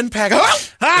 Here's your 10-pack.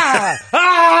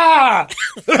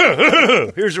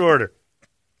 Here's your order.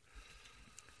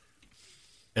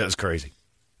 It was crazy.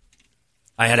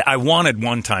 I wanted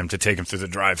one time to take him through the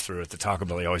drive-thru at the Taco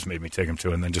Bell. He always made me take him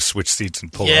to, and then just switch seats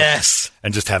and pull up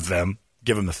and just have them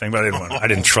give him the thing. But I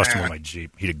didn't trust him with my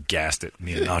Jeep. He'd have gassed it.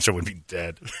 Me and Nacho would be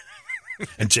dead.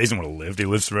 And Jason would have lived. He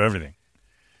lived through everything.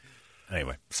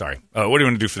 Anyway, sorry. What do you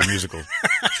want to do for the musical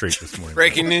treat this morning?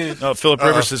 Breaking news. Philip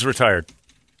Rivers is retired.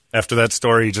 After that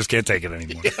story, he just can't take it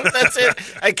anymore. That's it.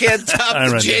 I can't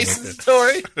top the Jason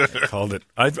story. Called it.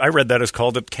 I read that as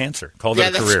called it cancer. Called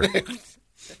it a career. Right.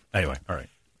 Anyway, all right.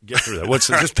 Get through that.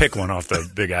 Just pick one off the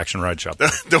big Action Ride Shop.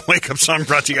 The Wake Up song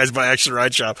brought to you guys by Action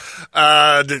Ride Shop.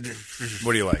 What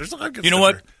do you like? You know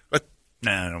what? What?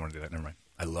 Nah, I don't want to do that. Never mind.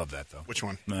 I love that, though. Which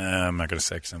one? Nah, I'm not going to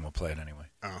say because then we'll play it anyway.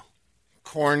 Oh.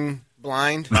 Corn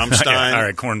blind? Rammstein. Yeah, all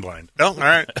right, Corn blind. Oh, all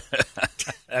right.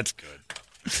 That's good.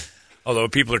 Although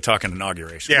people are talking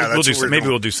inauguration. Yeah, maybe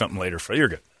we'll do something later. You're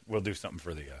good. We'll do something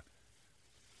for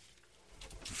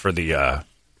the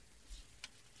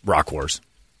Rock Wars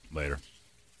later.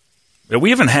 We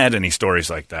haven't had any stories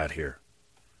like that here.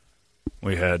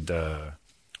 We had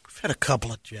Had a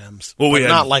couple of gems. Well, we but had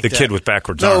not like the that. kid with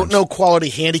backwards no, arms. No quality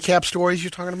handicap stories you're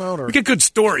talking about? Or? We get good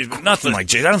stories, but nothing like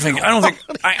Jason. I don't think.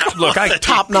 Look,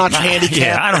 top-notch handicap.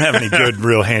 Yeah, I don't have any good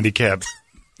real handicap,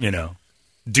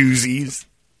 doozies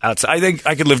outside. I think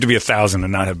I could live to be 1,000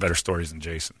 and not have better stories than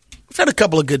Jason. We've had a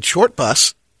couple of good short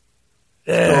bus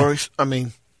stories. I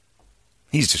mean,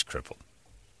 he's just crippled.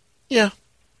 Yeah,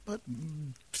 but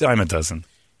I'm a dozen.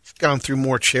 He's gone through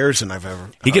more chairs than I've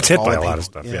ever. He gets hit by a lot of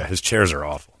stuff. Yeah, his chairs are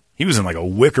awful. He was in like a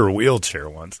wicker wheelchair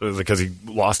once because he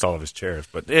lost all of his chairs.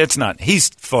 But it's not. He's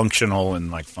functional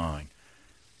and like fine.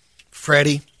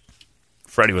 Freddie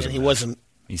wasn't. He wasn't.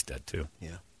 He's dead too.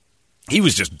 Yeah. He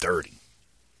was just dirty.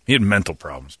 He had mental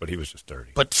problems, but he was just dirty.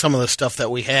 But some of the stuff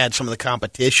that we had, some of the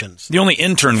competitions. The only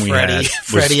intern we had was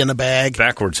Freddie in the bag.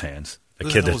 Backwards hands. The Who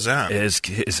kid the hell was that?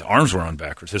 His arms were on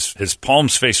backwards. His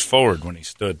palms faced forward when he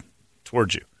stood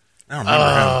towards you. I don't remember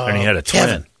him. And he had a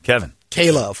twin. Kevin.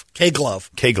 K-Love.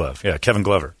 K-Glove. K-Glove. Yeah, Kevin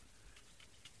Glover.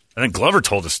 I think Glover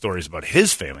told us stories about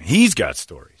his family. He's got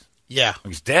stories. Yeah.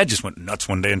 His dad just went nuts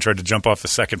one day and tried to jump off the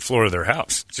second floor of their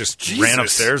house. Just ran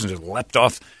upstairs and just leapt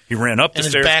off. He ran up the and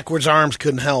stairs. His backwards arms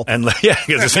couldn't help. And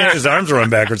because his arms were on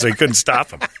backwards, so he couldn't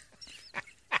stop him.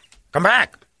 Come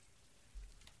back.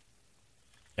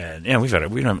 And we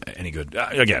don't have any good.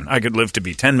 Again, I could live to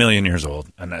be 10 million years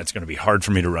old, and it's going to be hard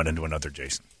for me to run into another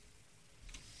Jason.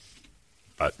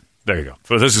 But there you go.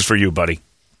 So this is for you, buddy,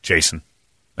 Jason.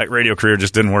 That radio career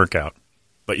just didn't work out.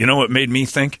 But you know what made me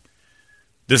think?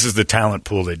 This is the talent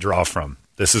pool they draw from.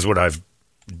 This is what I've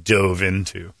dove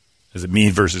into. Is it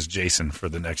me versus Jason for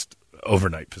the next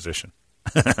overnight position?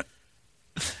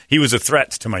 He was a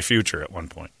threat to my future at one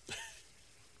point.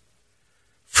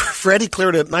 Freddie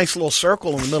cleared a nice little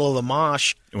circle in the middle of the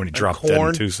mosh. When he dropped dead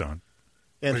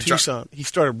in Tucson. He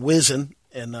started whizzing.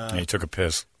 And he took a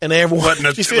piss. And everyone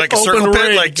like a circle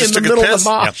pit, like just in the took middle a piss? of the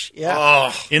mosh. Yep.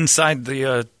 Yeah. Inside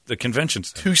the convention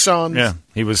center. Tucson. Yeah.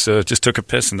 He was just took a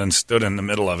piss and then stood in the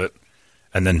middle of it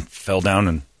and then fell down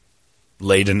and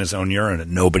laid in his own urine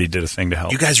and nobody did a thing to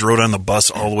help. You guys rode on the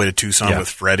bus all the way to Tucson with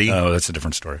Freddie? Oh, that's a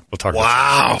different story. We'll talk about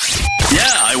Wow. Yeah,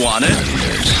 I want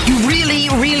it. You really,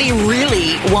 really,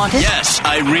 really want it? Yes,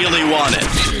 I really want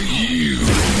it.